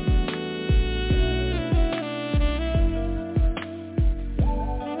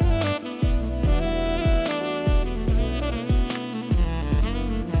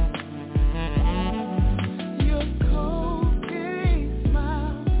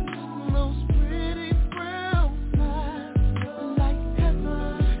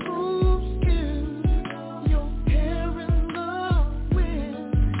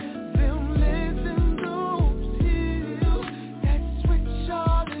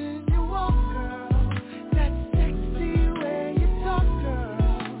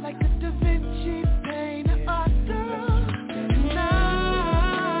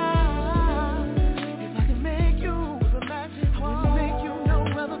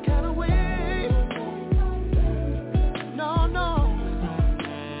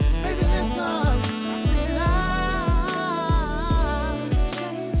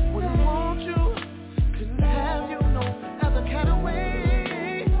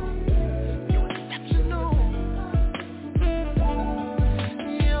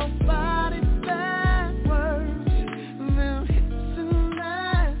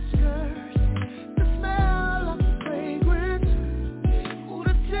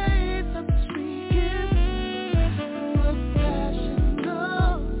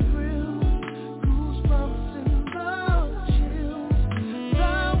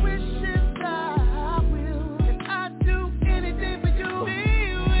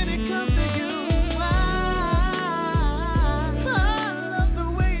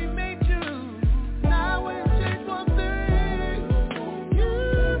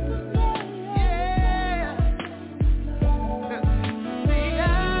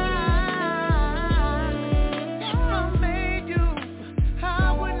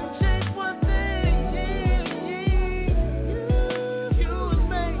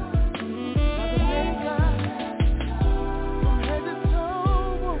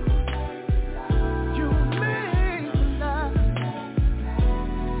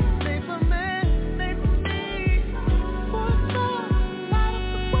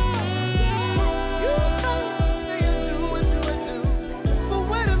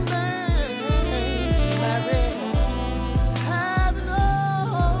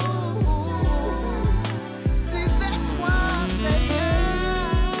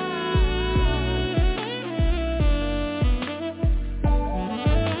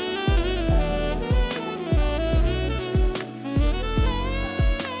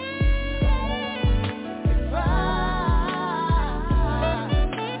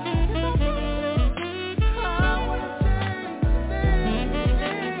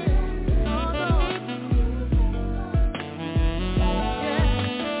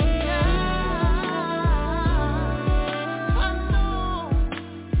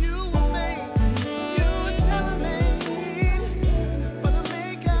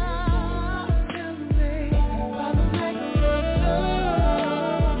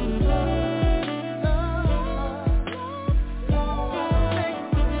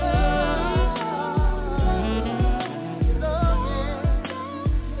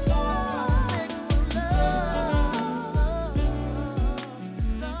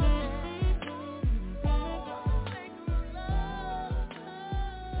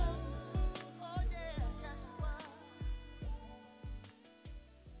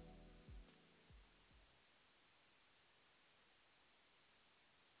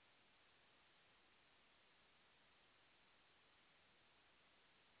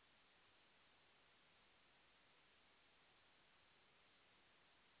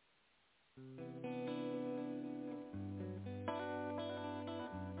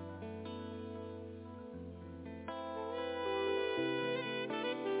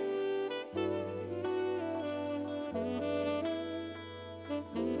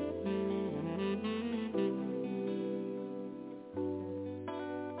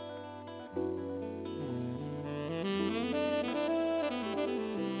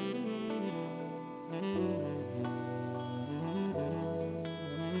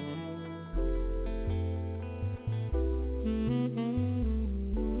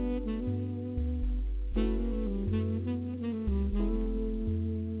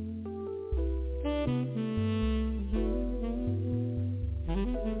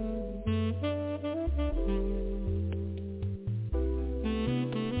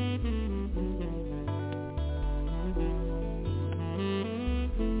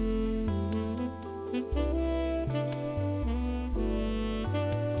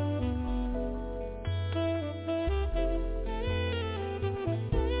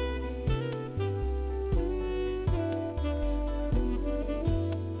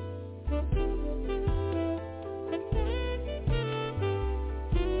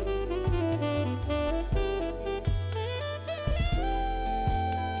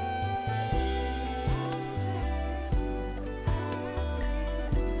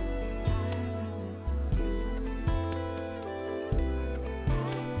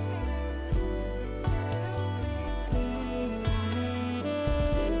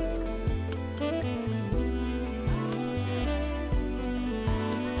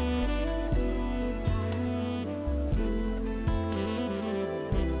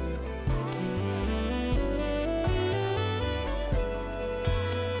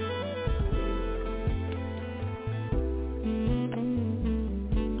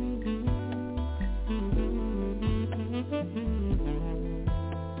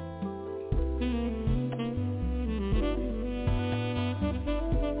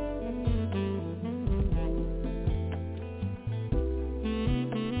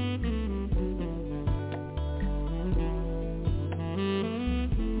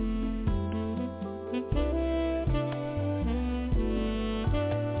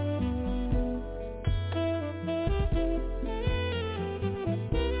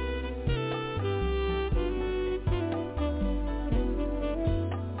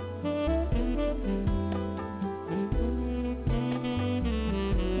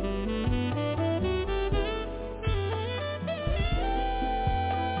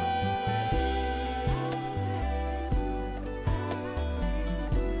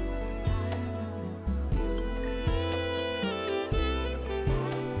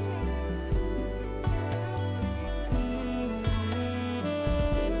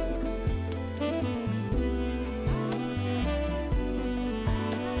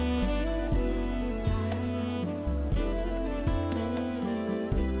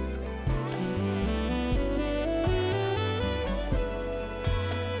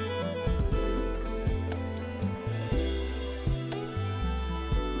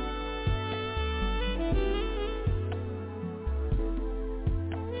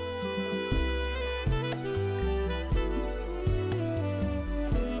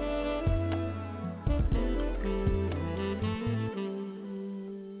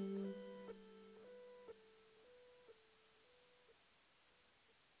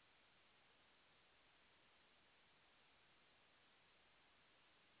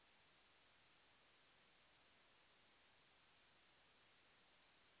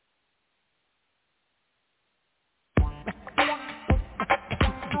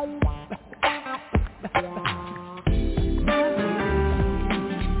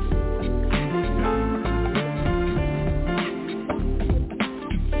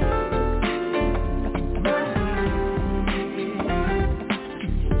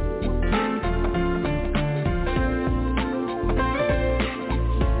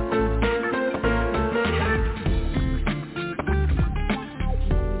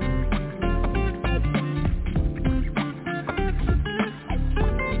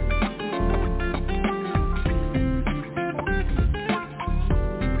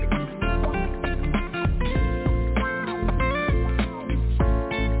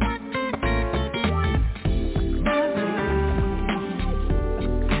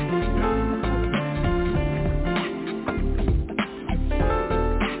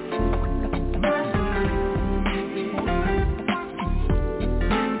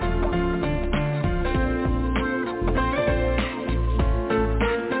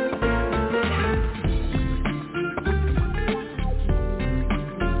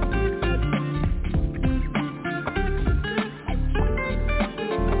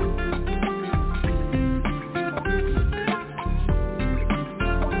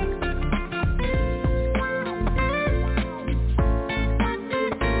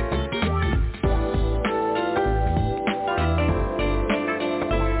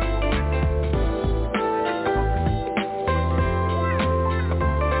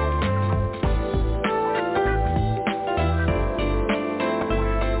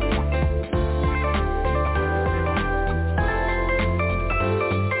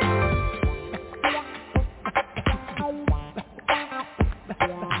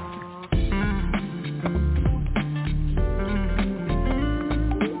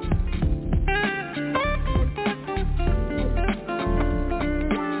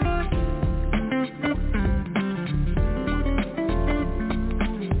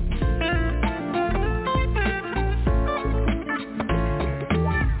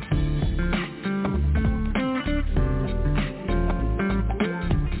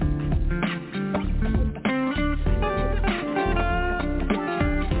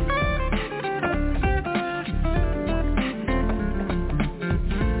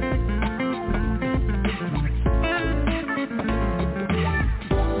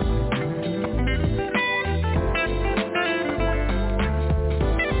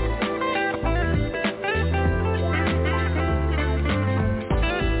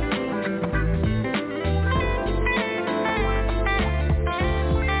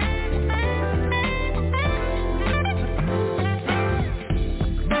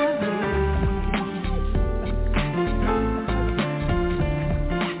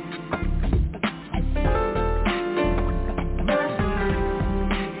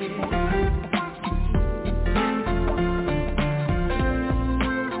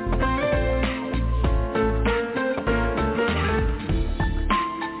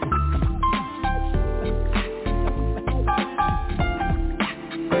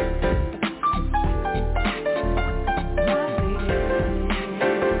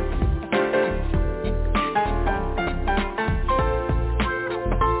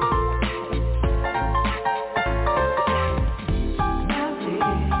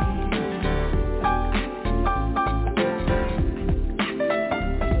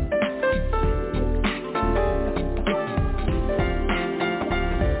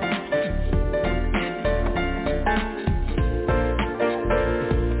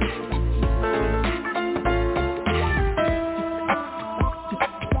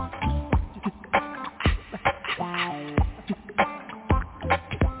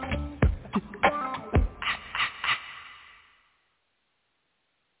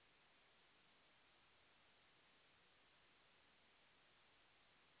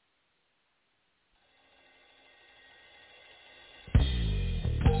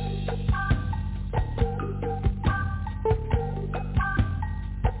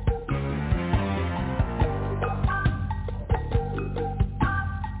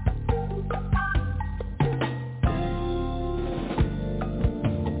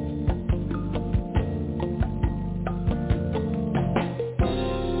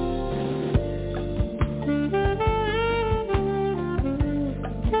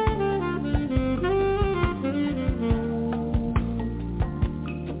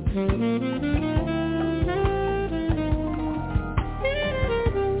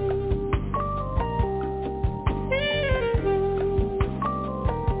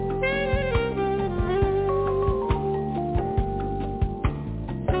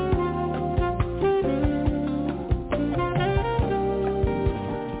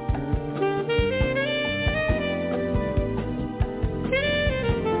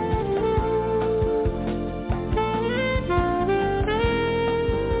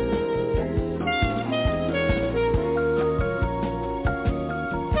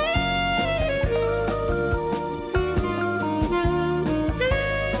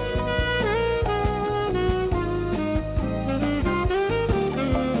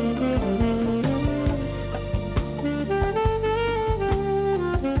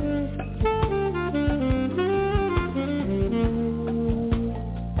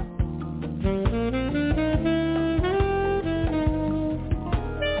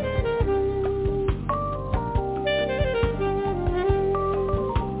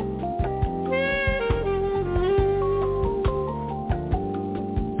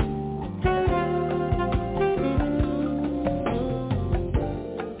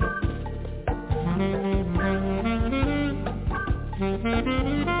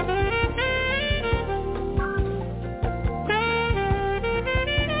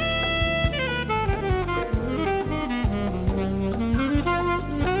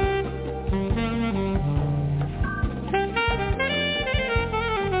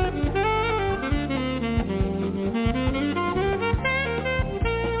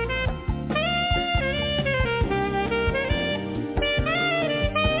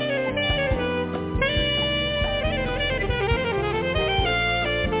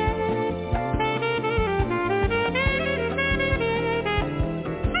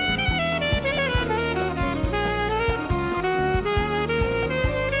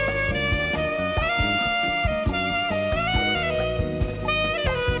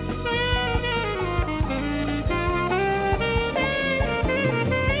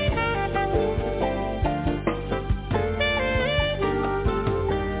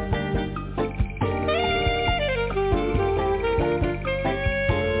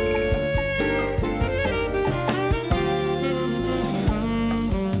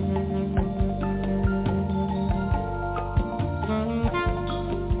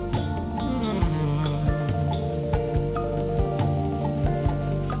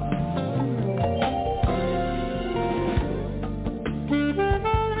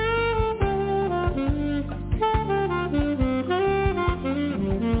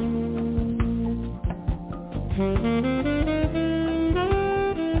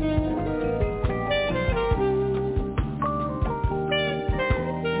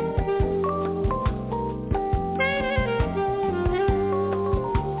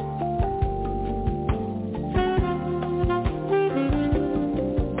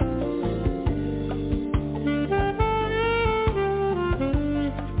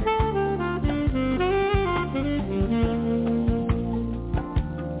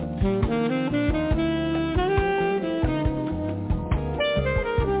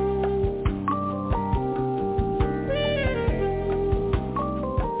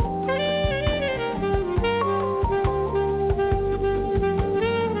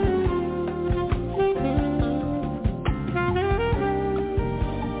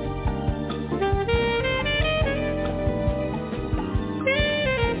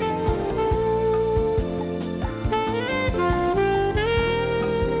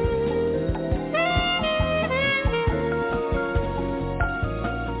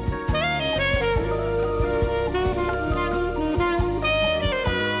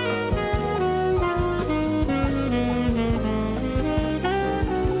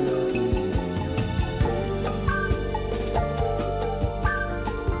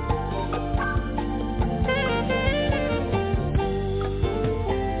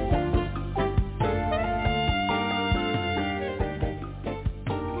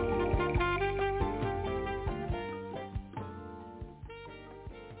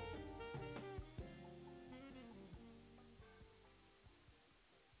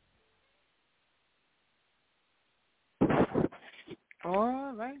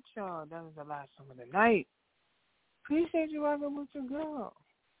 All right, y'all. That was the last song of the night. Appreciate you rocking with your girl.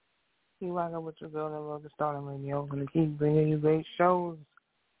 Keep rocking with your girl on Road to Stardom Radio. Going to keep bringing you great shows.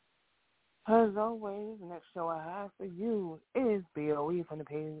 As always, the next show I have for you is BOE from the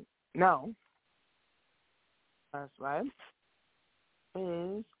page. No. That's right.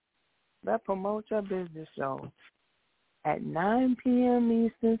 Is the Promote Your Business Show at 9 p.m.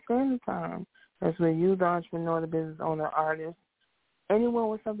 Eastern Standard Time. That's where you, the entrepreneur, the business owner, artist, anyone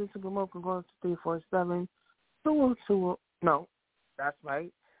with something to promote can go to 347-202. No, that's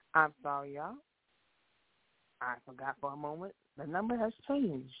right. I'm sorry, y'all. I forgot for a moment. The number has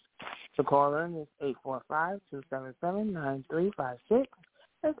changed. To call in is 845-277-9356.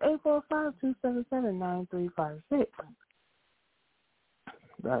 That's 845-277-9356.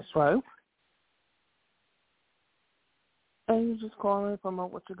 That's right. And you just call in and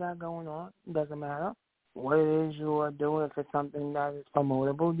promote what you got going on. It doesn't matter what it is you are doing. If it's something that is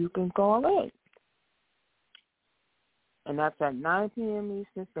promotable, you can call in. And that's at 9 p.m.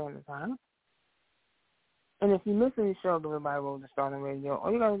 Eastern Standard Time. And if you miss any show given by Road to Stardom Radio,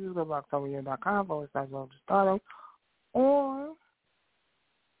 all you got to do is go to blogtalkradio.com/Road to Stardom, or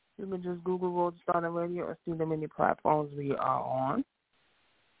you can just Google Road to Stardom Radio or see the many platforms we are on.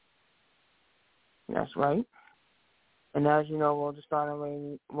 That's right. And as you know, Road to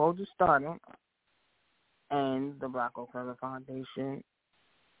Stardom and the Black Oak Feather Foundation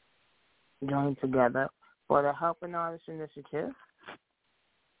joined together for the Helping Artists Initiative,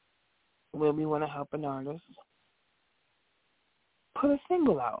 where we want to help an artist put a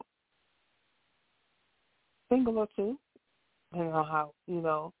single out. Single or two, depending on how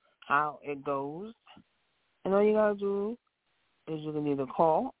it goes. And all you got to do is you can either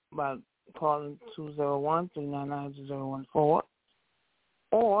call by calling 201-399-014,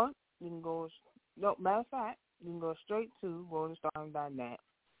 or you can go, matter of fact, you can go straight to roadtostardom.net.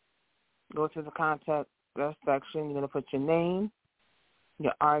 Go to the contact us section. You're going to put your name,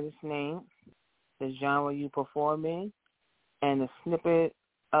 your artist name, the genre you perform in, and a snippet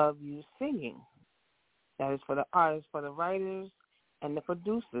of you singing. That is for the artists, for the writers, and the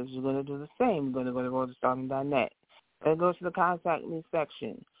producers. You're going to do the same. You're going to go to roadtostardom.net. Then go to the contact me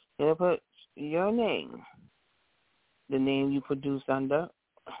section. You're going to put your name, the name you produce under,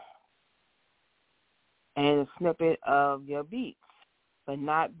 and a snippet of your beats, but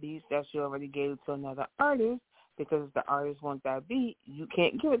not beats that you already gave to another artist, because if the artist wants that beat, you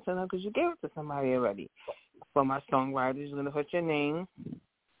can't give it to them because you gave it to somebody already. For my songwriters, you're going to put your name,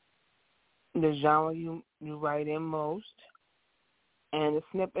 the genre you write in most, and a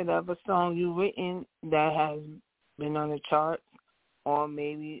snippet of a song you've written that has been on the charts, or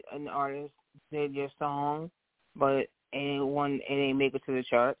maybe an artist did your song, but it ain't make it to the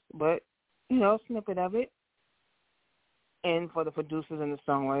charts, but, snippet of it. And for the producers and the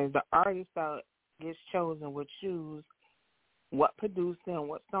songwriters, the artist that gets chosen will choose what producer and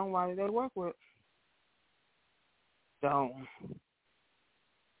what songwriter they work with. So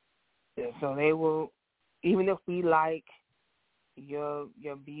they will, even if we like your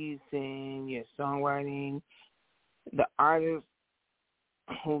beats and your songwriting, the artist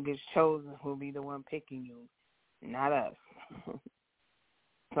who gets chosen will be the one picking you, not us.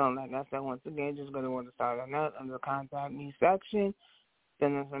 So like I said, once again, just go to roadtostardom.net under the Contact Me section.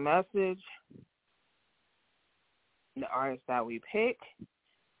 Send us a message. The artists that we pick,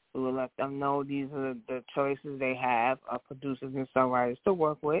 we will let them know these are the choices they have of producers and songwriters to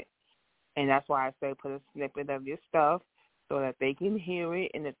work with. And that's why I say put a snippet of your stuff so that they can hear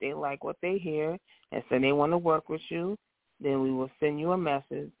it. And if they like what they hear and say they want to work with you, then we will send you a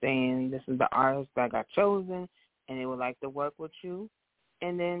message saying this is the artist that got chosen and they would like to work with you.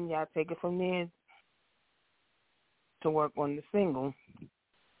 And then y'all take it from there to work on the single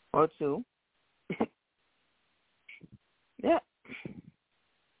or two. Yeah.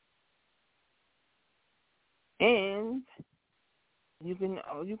 And you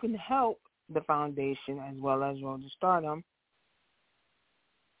can help the foundation as well as Road to Stardom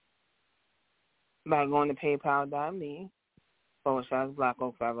by going to PayPal.me/Black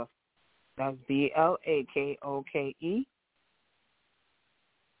Oak Feather. That's BLAKOKE.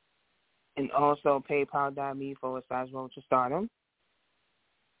 And also PayPal.me/Road to Stardom.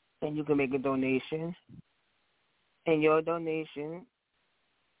 And you can make a donation. And your donation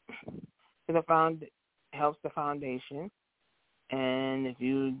to the helps the foundation. And if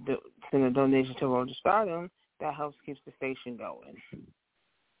you send a donation to Road to Stardom, that helps keep the station going.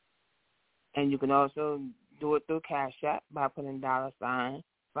 And you can also do it through Cash App by putting $foundation,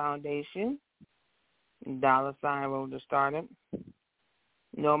 $Road to Stardom.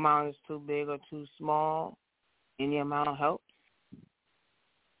 No amount is too big or too small. Any amount helps.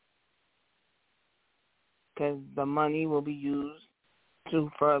 because the money will be used to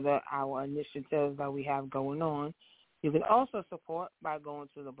further our initiatives that we have going on. You can also support by going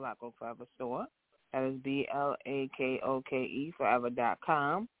to the Black Oak Forever store. That is BLAKOKE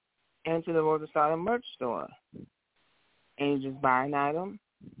forever.com, and to the Road to Stardom merch store. And you just buy an item.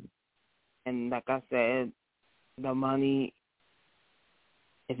 And like I said, the money,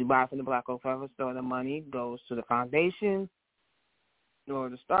 if you buy from the Black Oak Forever store, the money goes to the foundation. The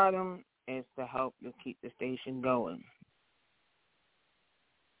Road to Stardom is to help to keep the station going.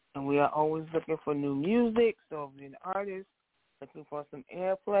 And we are always looking for new music. So if you're an artist looking for some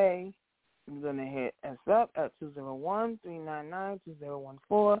airplay, you're going to hit us up at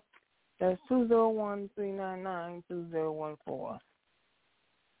 201-399-2014. That's 201-399-2014.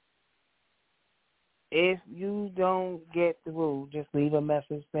 If you don't get through, just leave a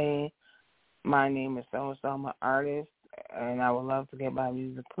message saying, my name is so-and-so, I'm an artist, and I would love to get my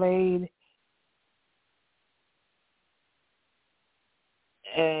music played.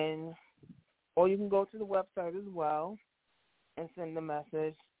 And or you can go to the website as well and send a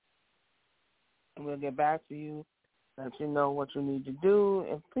message, and we'll get back to you, let you know what you need to do,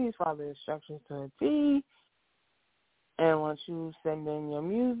 and please follow the instructions to a T. And once you send in your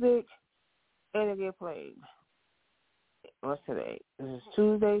music, it'll get played. What's today? This is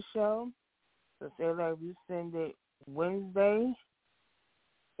Tuesday's show, so say like if you send it Wednesday,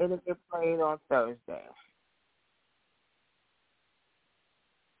 it'll get played on Thursday.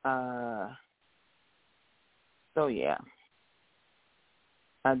 So yeah,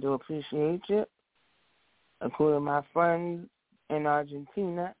 I do appreciate you, including my friends in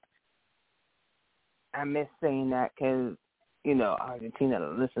Argentina. I miss saying that because, you know, Argentina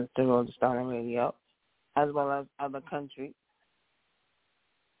listens to Road to Stardom Radio, as well as other countries.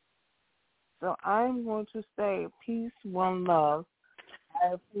 So I'm going to say peace, one love.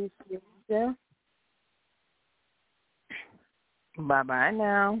 I appreciate you. Bye-bye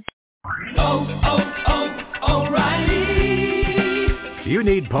now. O'Reilly. You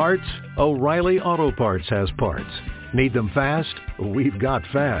need parts? O'Reilly Auto Parts has parts. Need them fast? We've got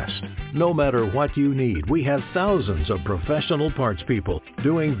fast. No matter what you need, we have thousands of professional parts people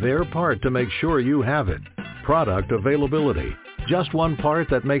doing their part to make sure you have it. Product availability. Just one part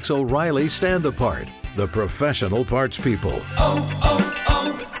that makes O'Reilly stand apart. The professional parts people.